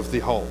part of the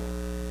whole.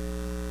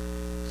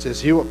 It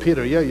says, you are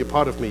Peter, yeah, you're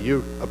part of me,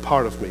 you're a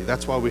part of me.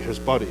 That's why we're his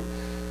body.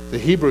 The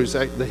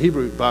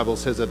Hebrew Bible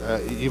says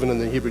that, even in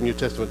the Hebrew New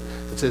Testament,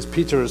 it says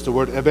Peter is the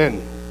word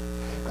eben.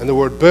 And the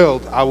word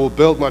build, I will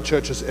build my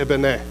church as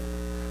ebeneh.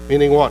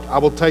 Meaning what? I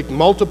will take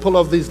multiple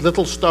of these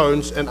little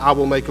stones and I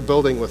will make a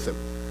building with them.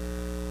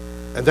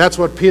 And that's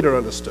what Peter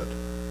understood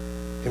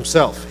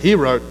himself. He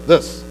wrote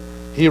this.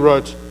 He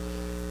wrote,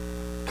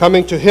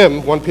 coming to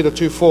him, 1 Peter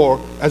 2:4,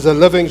 as a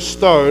living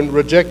stone,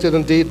 rejected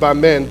indeed by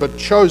men, but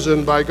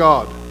chosen by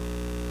God.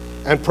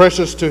 And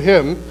precious to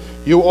him,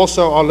 you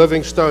also are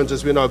living stones,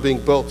 as we know,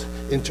 being built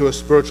into a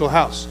spiritual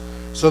house.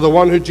 So the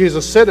one who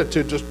Jesus said it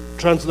to just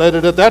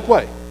translated it that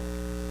way.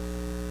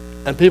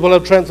 And people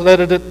have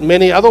translated it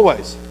many other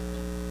ways.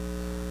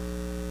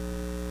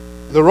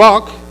 The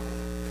rock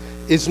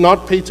is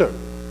not Peter.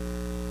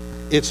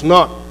 It's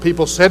not.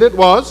 People said it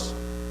was.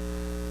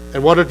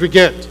 And what did we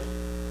get?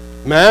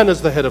 Man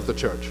is the head of the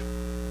church.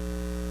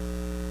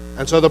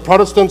 And so the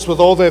Protestants with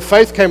all their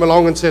faith came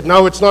along and said,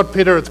 no, it's not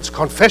Peter, it's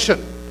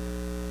confession.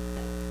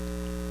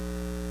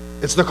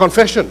 It's the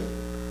confession.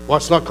 Well,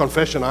 it's not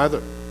confession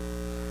either.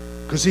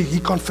 Because he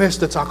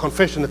confessed, it's our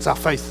confession, it's our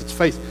faith, it's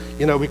faith.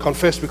 You know, we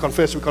confess,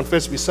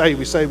 we say,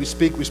 we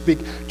speak.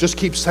 Just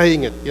keep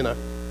saying it, you know.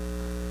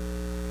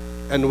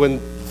 And when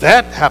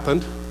that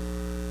happened,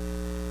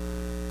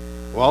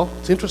 well,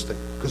 it's interesting,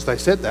 because they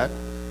said that,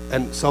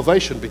 and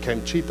salvation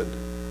became cheapened.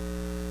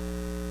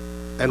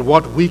 And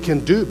what we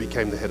can do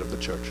became the head of the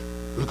church.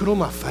 Look at all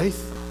my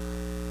faith.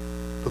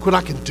 Look what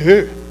I can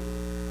do.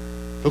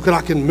 Look what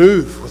I can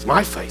move with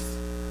my faith.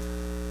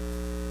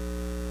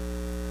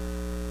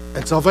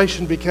 And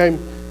salvation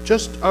became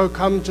just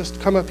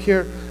come up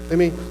here.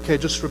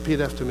 Just repeat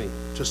after me.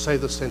 Just say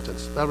this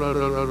sentence. Blah, blah,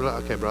 blah, blah, blah.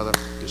 Okay, brother,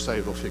 you're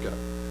saved, off you go.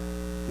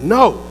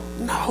 No.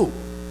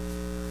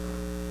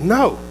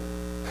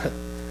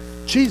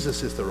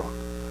 Jesus is the rock.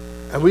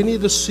 And we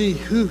need to see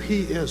who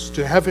he is,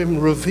 to have him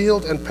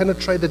revealed and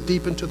penetrated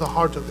deep into the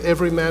heart of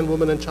every man,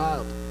 woman, and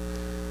child.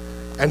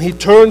 And he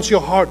turns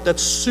your heart, that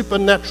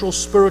supernatural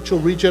spiritual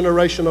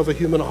regeneration of a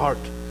human heart,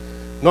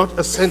 not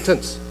a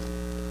sentence.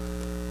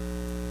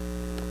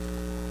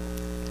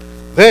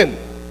 Then,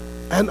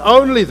 and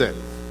only then,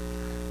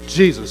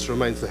 Jesus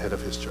remains the head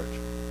of his church.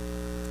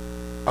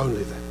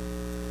 Only then.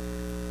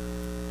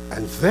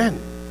 And then,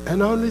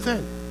 and only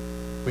then,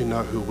 we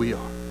know who we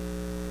are.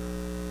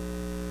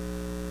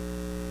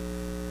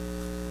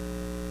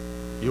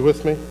 You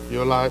with me?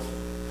 You alive?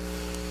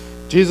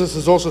 Jesus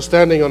is also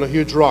standing on a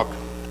huge rock.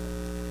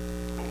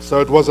 So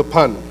it was a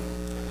pun.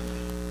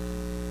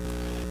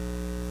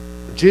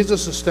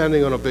 Jesus is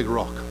standing on a big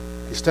rock.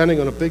 He's standing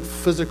on a big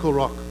physical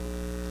rock,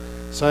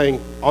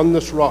 saying, on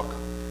this rock.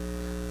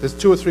 There's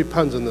 2 or 3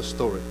 puns in this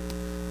story.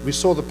 We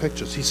saw the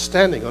pictures. He's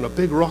standing on a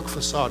big rock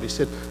facade. He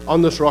said,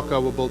 on this rock I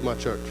will build my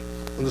church.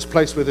 On this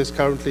place where there's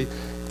currently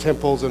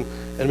temples, and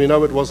we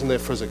know it wasn't there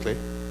physically.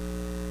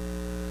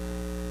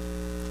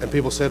 And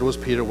people said it was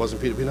Peter, it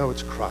wasn't Peter. We know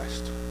it's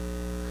Christ.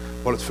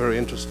 Well, it's very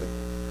interesting,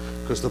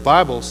 because the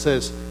Bible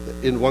says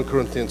in 1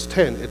 Corinthians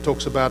 10, it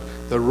talks about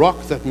the rock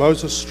that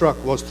Moses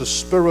struck was the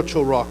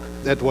spiritual rock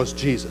that was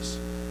Jesus.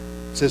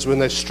 It says when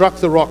they struck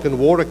the rock and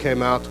water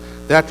came out,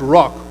 that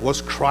rock was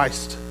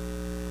Christ.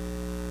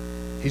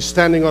 He's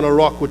standing on a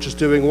rock which is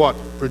doing what?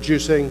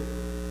 Producing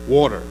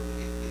water.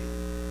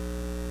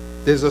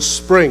 There's a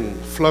spring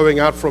flowing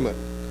out from it,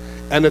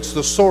 and it's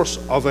the source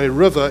of a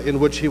river in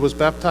which he was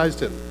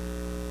baptized in.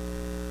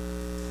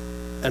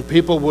 And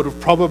people would have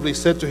probably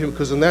said to him,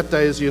 because in that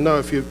day, as you know,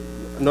 if you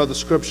know the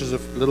scriptures a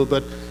little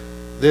bit,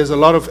 there's a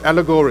lot of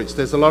allegories,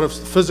 there's a lot of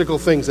physical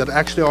things that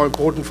actually are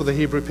important for the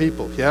Hebrew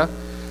people, yeah?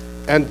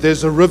 And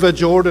there's a river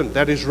Jordan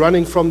that is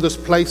running from this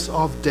place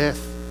of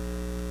death,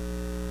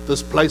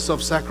 this place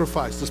of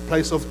sacrifice, this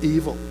place of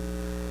evil,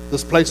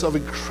 this place of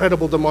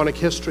incredible demonic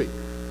history.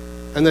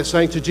 And they're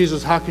saying to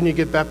Jesus, how can you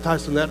get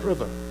baptized in that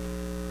river?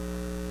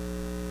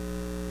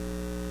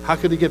 How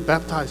could he get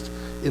baptized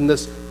in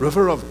this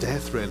river of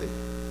death, really?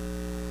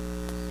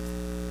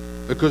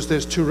 Because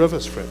there's 2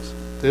 rivers, friends.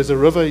 There's a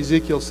river,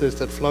 Ezekiel says,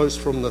 that flows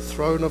from the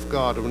throne of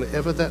God. And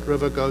whenever that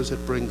river goes,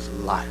 it brings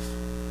life.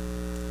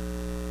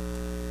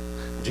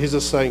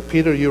 Jesus saying,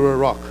 Peter, you're a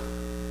rock.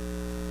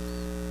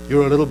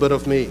 You're a little bit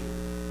of me.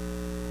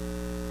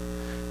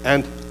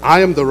 And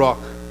I am the rock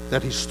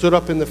that he stood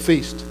up in the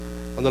feast,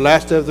 on the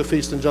last day of the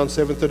feast in John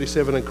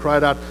 7:37, and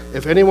cried out,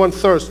 if anyone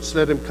thirsts,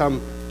 let him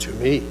come to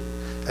me,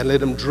 and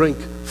let him drink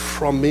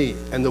from me.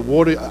 And the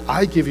water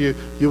I give you,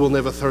 you will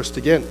never thirst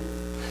again.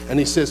 And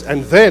he says,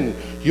 and then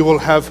you will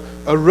have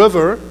a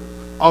river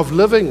of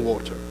living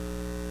water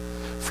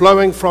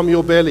flowing from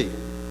your belly.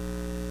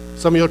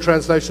 Some of your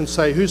translations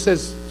say, who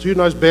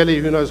knows belly,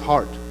 who knows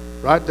heart?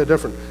 Right? They're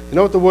different. You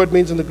know what the word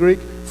means in the Greek?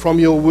 From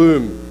your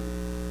womb.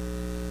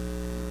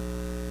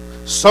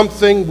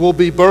 Something will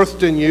be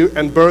birthed in you,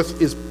 and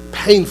birth is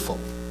painful.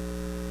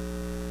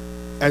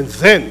 And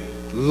then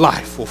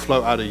life will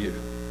flow out of you.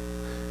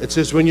 It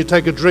says when you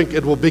take a drink,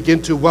 it will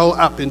begin to well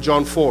up in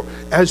John 4.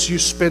 As you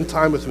spend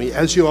time with me,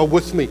 as you are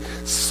with me,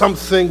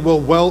 something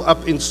will well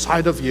up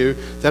inside of you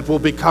that will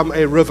become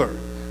a river.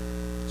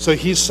 So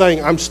he's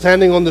saying, I'm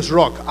standing on this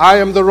rock. I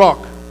am the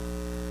rock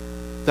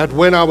that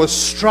when I was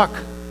struck,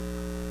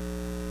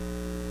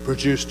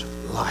 produced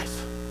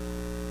life.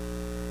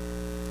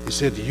 He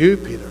said, you,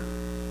 Peter,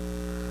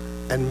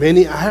 and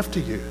many after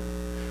you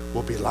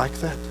will be like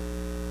that,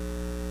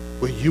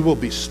 where you will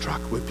be struck,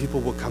 where people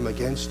will come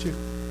against you.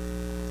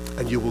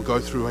 And you will go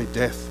through a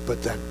death,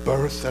 but that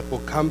birth that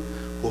will come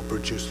will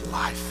produce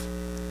life.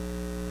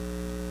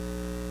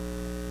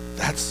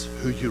 That's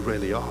who you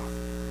really are.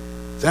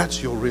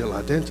 That's your real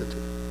identity.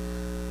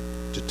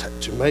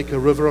 To make a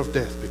river of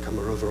death become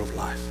a river of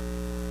life,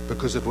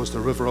 because it was the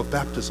river of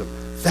baptism.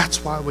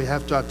 That's why we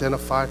have to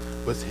identify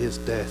with his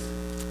death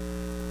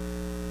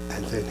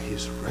and then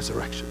his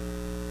resurrection.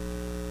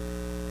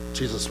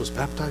 Jesus was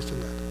baptized in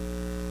that.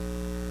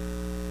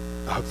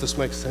 I hope this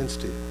makes sense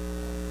to you.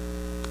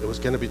 It was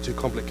going to be too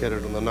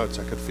complicated on the notes,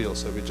 I could feel,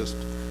 so we just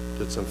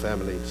did some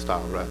family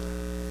style, right?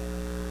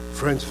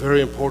 Friends,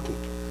 very important.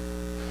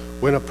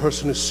 When a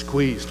person is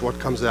squeezed, what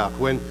comes out?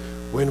 When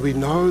we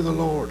know the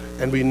Lord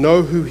and we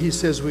know who he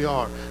says we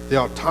are, there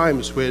are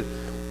times where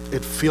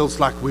it feels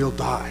like we'll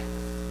die.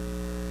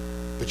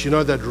 But you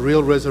know that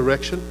real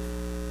resurrection,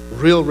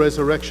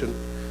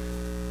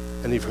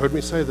 and you've heard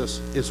me say this,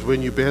 is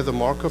when you bear the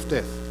mark of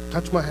death.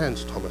 Touch my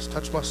hands, Thomas,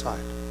 touch my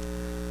side.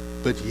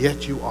 But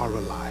yet you are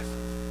alive.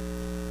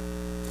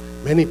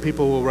 Many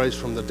people will rise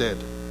from the dead,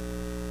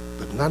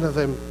 but none of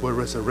them were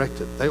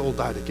resurrected. They all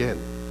died again.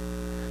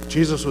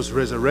 Jesus was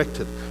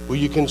resurrected, where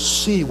you can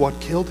see what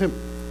killed him.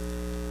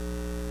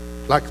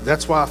 Like,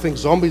 that's why I think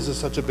zombies is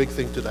such a big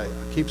thing today.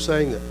 I keep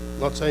saying that.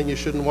 Not saying you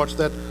shouldn't watch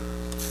that.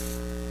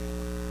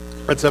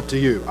 It's up to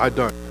you. I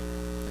don't.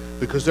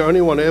 Because the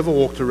only one who ever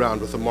walked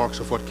around with the marks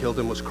of what killed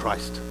him was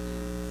Christ.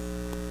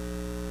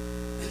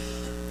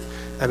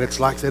 And it's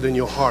like that in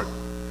your heart.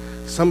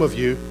 Some of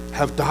you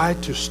have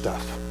died to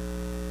stuff.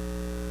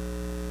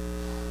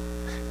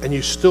 And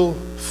you still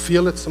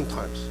feel it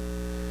sometimes.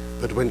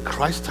 But when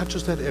Christ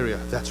touches that area,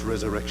 that's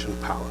resurrection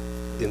power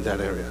in that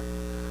area.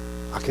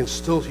 I can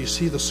still, you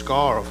see the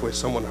scar of where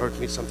someone hurt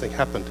me, something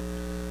happened.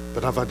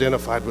 But I've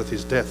identified with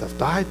his death. I've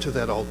died to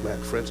that old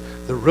man, friends.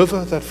 The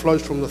river that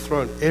flows from the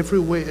throne,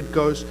 everywhere it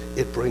goes,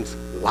 it brings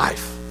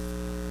life.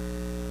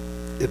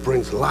 It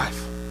brings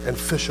life. And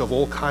fish of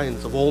all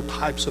kinds, of all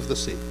types of the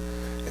sea.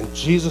 And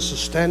Jesus is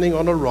standing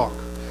on a rock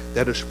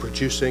that is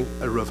producing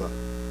a river.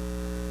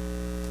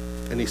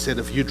 And he said,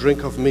 if you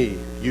drink of me,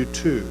 you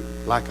too,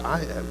 like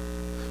I am,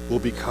 will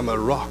become a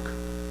rock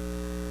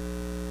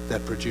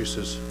that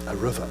produces a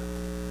river.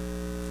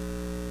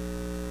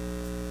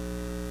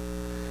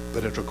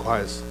 But it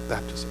requires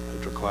baptism.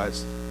 It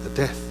requires the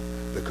death.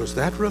 Because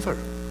that river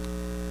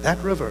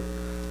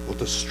will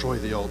destroy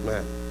the old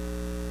man.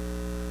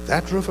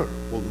 That river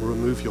will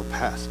remove your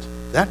past.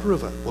 That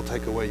river will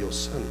take away your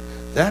sin.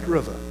 That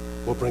river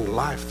will bring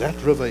life. That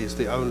river is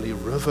the only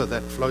river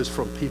that flows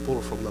from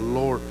people, from the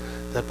Lord,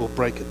 that will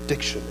break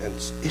addiction and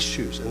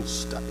issues and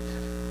stuff.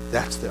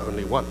 That's the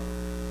only one.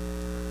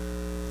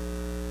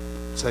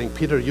 Saying,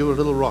 Peter, you're a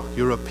little rock.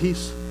 You're a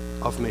piece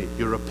of me.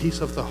 You're a piece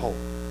of the whole.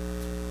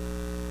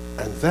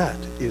 And that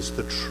is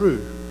the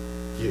true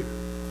you.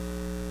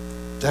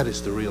 That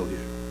is the real you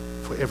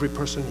for every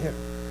person here.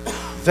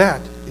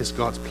 That is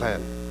God's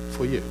plan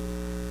for you.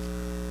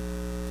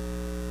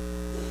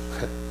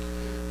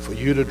 For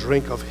you to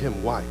drink of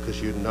him. Why?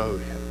 Because you know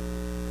him.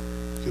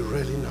 You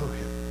really know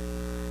him.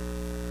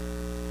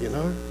 You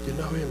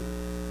know him.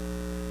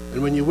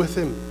 And when you're with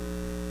him,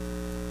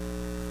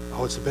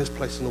 oh, it's the best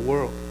place in the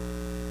world.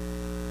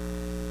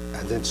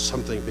 And then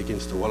something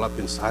begins to well up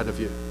inside of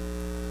you.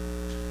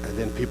 And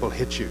then people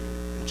hit you,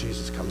 and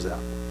Jesus comes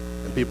out.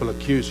 And people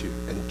accuse you,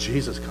 and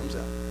Jesus comes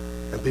out.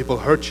 And people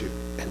hurt you,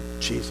 and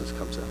Jesus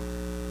comes out.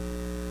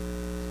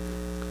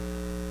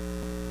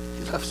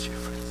 He loves you,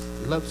 friends.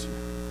 He loves you.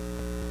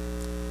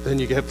 Then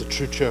you have the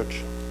true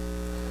church.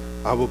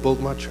 I will build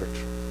my church.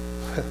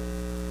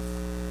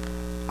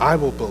 I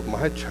will build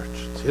my church.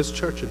 It's his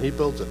church, and he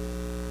builds it.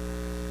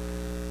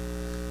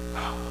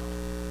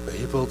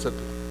 He builds it.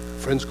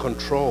 Friends,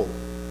 control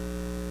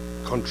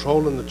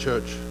in the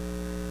church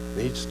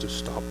needs to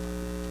stop.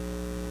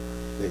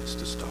 Needs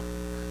to stop.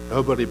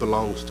 Nobody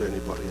belongs to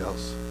anybody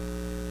else.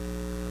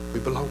 We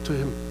belong to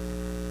him.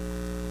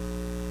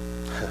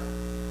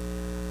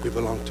 We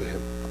belong to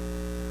him.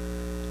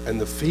 And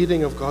the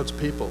feeding of God's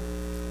people,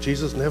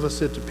 Jesus never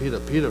said to Peter,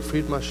 Peter,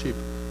 feed my sheep.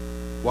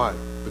 Why?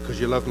 Because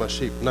you love my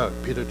sheep. No,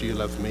 Peter, do you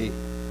love me?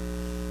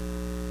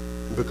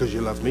 Because you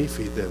love me,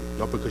 feed them,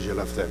 not because you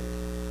love them.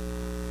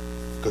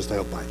 Because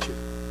they'll bite you.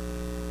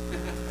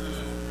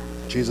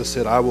 Jesus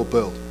said, I will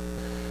build.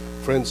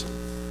 Friends,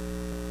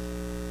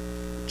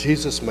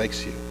 Jesus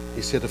makes you.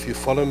 He said, if you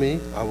follow me,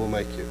 I will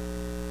make you.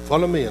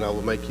 Follow me and I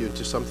will make you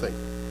into something.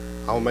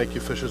 I will make you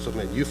fishers of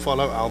men. You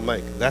follow, I'll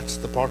make. That's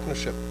the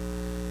partnership.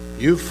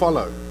 You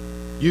follow.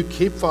 You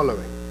keep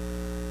following.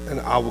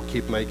 And I will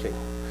keep making.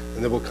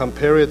 And there will come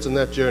periods in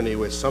that journey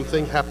where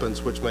something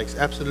happens which makes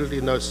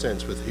absolutely no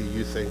sense with who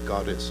you think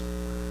God is.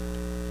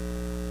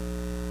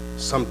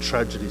 Some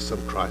tragedy,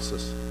 some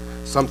crisis.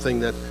 Something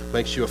that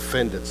makes you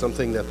offended.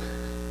 Something that...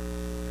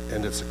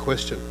 And it's a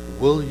question,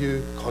 will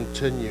you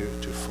continue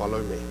to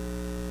follow me?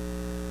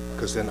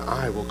 Because then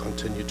I will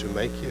continue to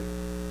make you.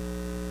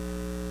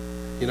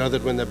 You know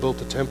that when they built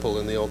the temple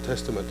in the Old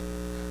Testament,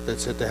 they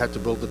said they had to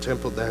build the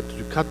temple, they had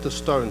to cut the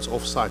stones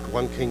off site,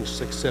 1 Kings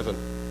 6:7.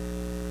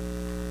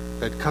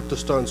 They'd cut the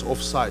stones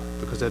off site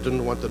because they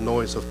didn't want the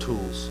noise of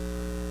tools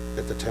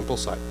at the temple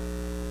site.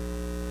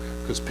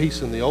 Because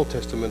peace in the Old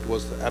Testament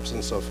was the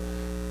absence of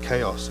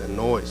chaos and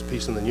noise.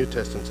 Peace in the New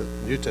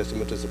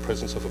Testament is the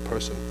presence of a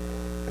person.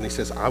 And he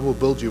says, I will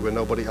build you where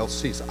nobody else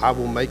sees. I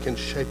will make and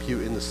shape you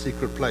in the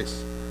secret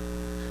place.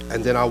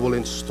 And then I will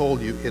install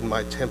you in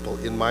my temple,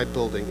 in my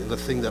building, in the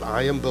thing that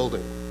I am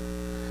building.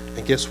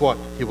 And guess what?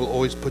 He will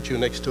always put you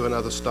next to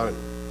another stone.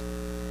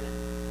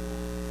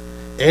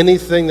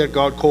 Anything that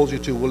God calls you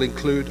to will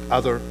include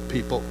other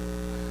people.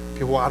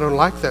 People, I don't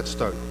like that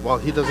stone. Well,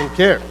 he doesn't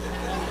care.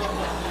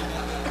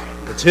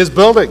 It's his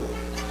building.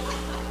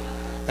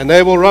 And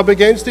they will rub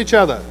against each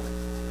other.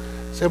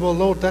 Say, well,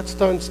 Lord, that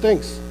stone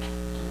stinks.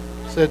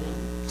 Said,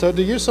 so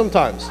do you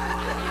sometimes.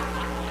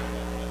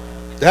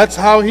 That's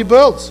how he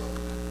builds.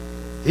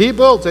 He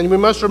builds. And we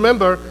must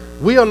remember,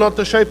 we are not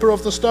the shaper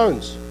of the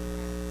stones.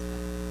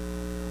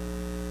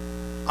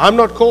 I'm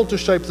not called to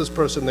shape this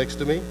person next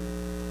to me.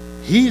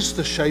 He's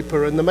the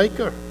shaper and the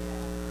maker.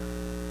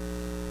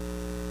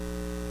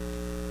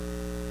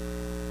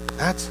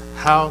 That's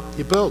how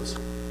he builds.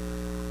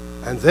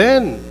 And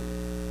then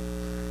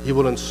he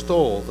will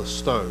install the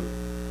stone,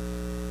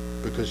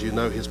 because you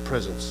know his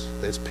presence.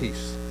 There's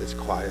peace, there's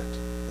quiet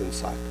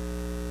inside.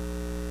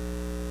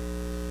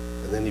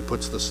 And then he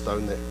puts the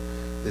stone there.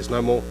 There's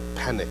no more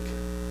panic.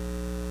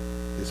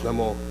 There's no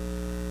more,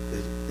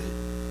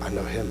 I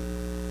know him.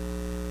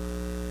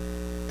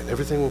 And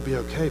everything will be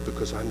okay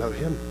because I know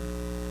him.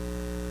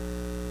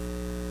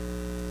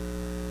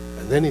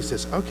 And then he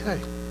says, okay,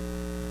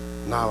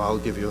 now I'll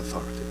give you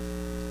authority.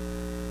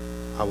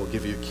 I will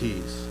give you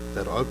keys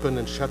that open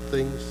and shut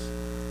things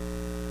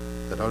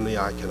that only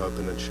I can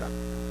open and shut.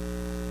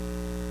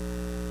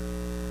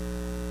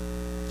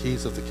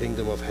 Keys of the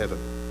kingdom of heaven.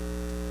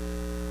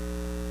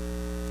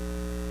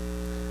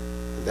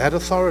 And that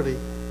authority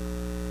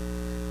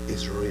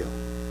is real.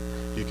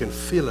 You can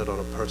feel it on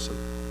a person.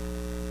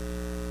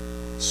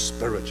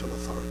 Spiritual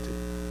authority.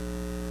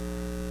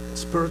 And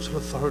spiritual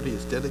authority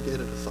is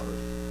delegated authority.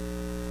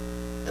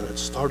 And it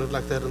started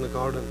like that in the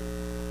garden.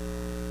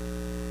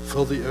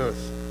 Fill the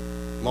earth,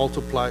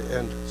 multiply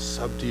and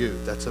subdue.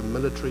 That's a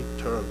military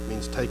term. It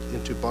means take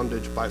into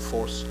bondage by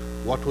force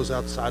what was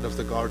outside of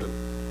the garden.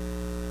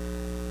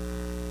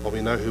 Well,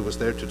 we know who was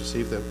there to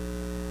deceive them.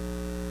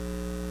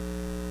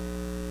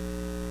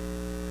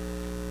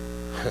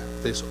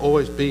 There's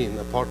always been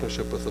a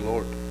partnership with the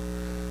Lord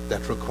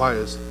that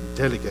requires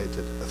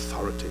delegated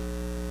authority,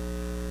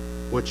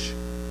 which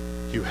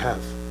you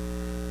have,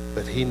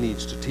 but he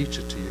needs to teach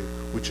it to you,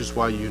 which is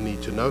why you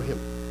need to know him,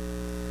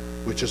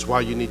 which is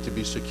why you need to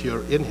be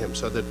secure in him,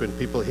 so that when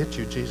people hit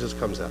you, Jesus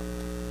comes out.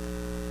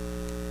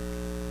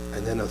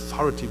 And then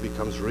authority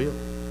becomes real,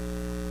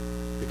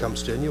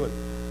 becomes genuine.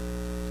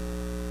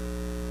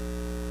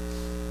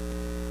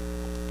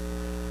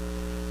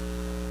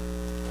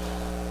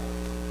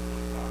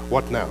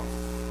 What now?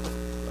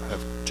 I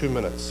have 2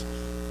 minutes.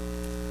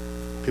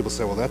 People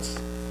say, well, that's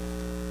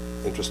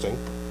interesting.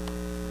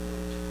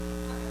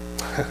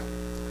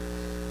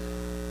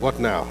 What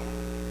now?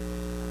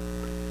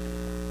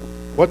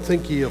 What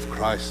think ye of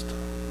Christ?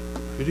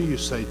 Who do you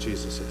say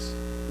Jesus is?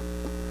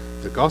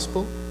 The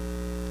gospel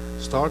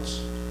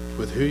starts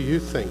with who you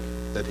think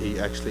that he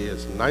actually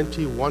is.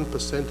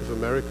 91% of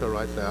America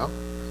right now,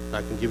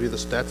 I can give you the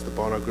stats, the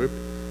Barna Group.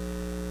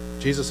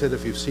 Jesus said,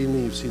 if you've seen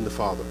me, you've seen the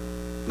Father.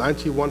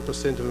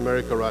 91% of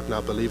America right now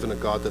believe in a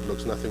God that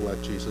looks nothing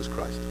like Jesus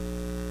Christ.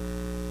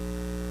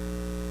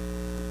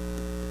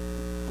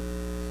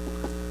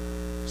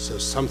 So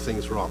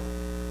something's wrong.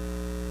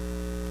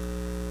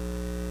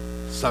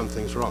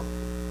 Something's wrong.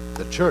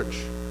 The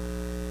church,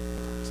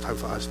 it's time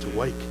for us to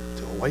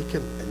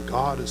awaken, and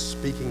God is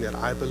speaking that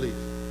I believe.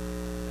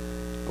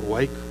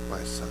 Awake,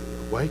 my son,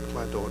 awake,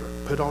 my daughter.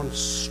 Put on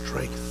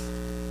strength.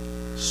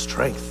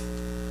 Strength.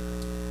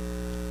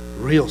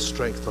 Real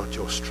strength, not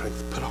your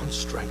strength. Put on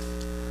strength.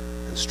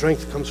 And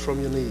strength comes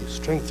from your knees.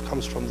 Strength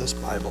comes from this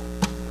Bible.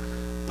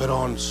 Put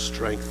on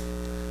strength,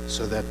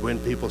 so that when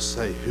people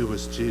say, who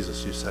is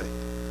Jesus, you say,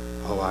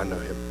 oh, I know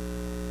him.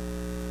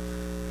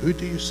 Who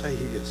do you say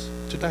he is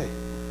today?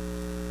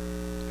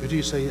 Who do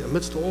you say,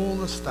 amidst all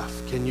the stuff,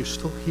 can you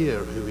still hear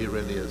who he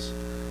really is?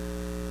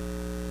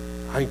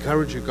 I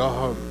encourage you, go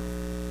home.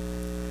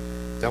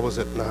 That was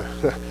it, no.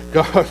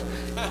 Go home.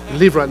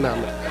 Leave right now.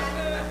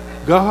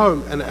 Go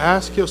home and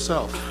ask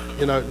yourself,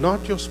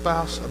 not your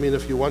spouse. I mean,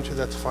 if you want to,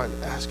 that's fine.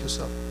 Ask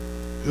yourself,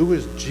 who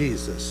is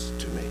Jesus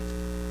to me?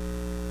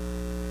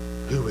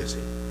 Who is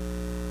he?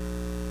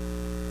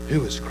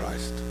 Who is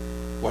Christ?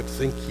 What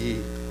think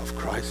ye of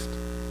Christ?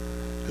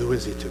 Who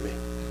is he to me?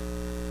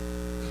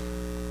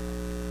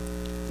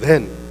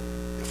 Then,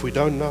 if we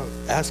don't know,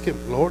 ask him,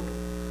 Lord,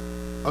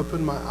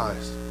 open my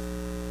eyes.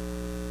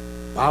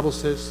 The Bible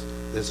says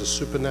there's a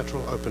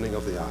supernatural opening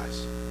of the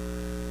eyes,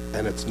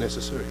 and it's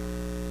necessary.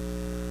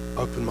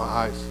 Open my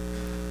eyes,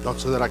 not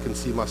so that I can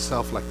see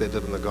myself like they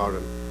did in the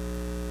garden,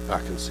 but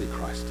I can see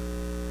Christ.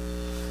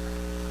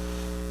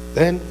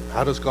 Then,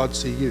 how does God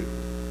see you?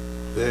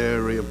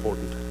 Very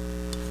important.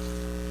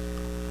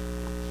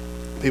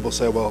 People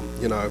say, well,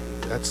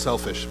 that's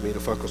selfish, me to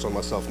focus on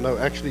myself. No,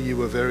 actually, you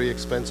were very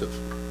expensive.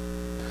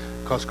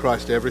 Cost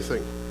Christ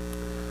everything.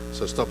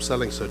 So stop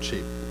selling so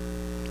cheap.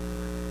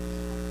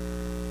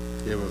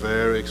 You were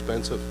very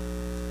expensive.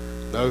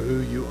 Know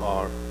who you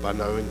are by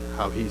knowing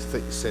how he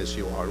says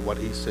you are, and what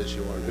he says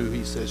you are, and who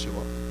he says you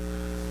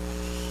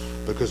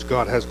are. Because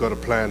God has got a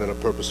plan and a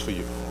purpose for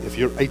you. If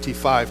you're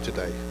 85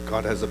 today,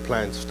 God has a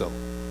plan still.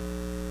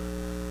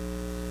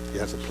 He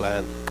has a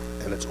plan,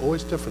 and it's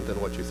always different than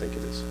what you think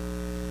it is.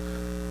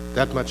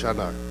 That much I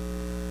know.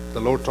 The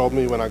Lord told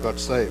me when I got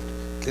saved,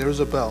 clear as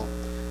a bell,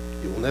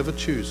 you will never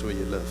choose where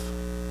you live.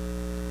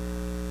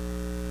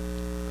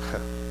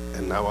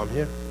 And now I'm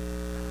here.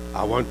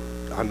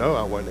 I know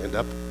I won't end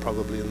up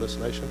probably in this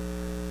nation.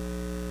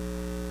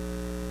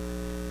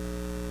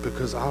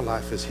 Because our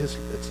life is his.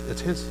 It's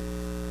his.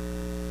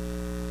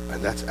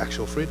 And that's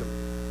actual freedom.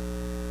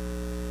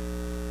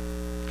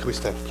 Can we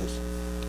stand, please?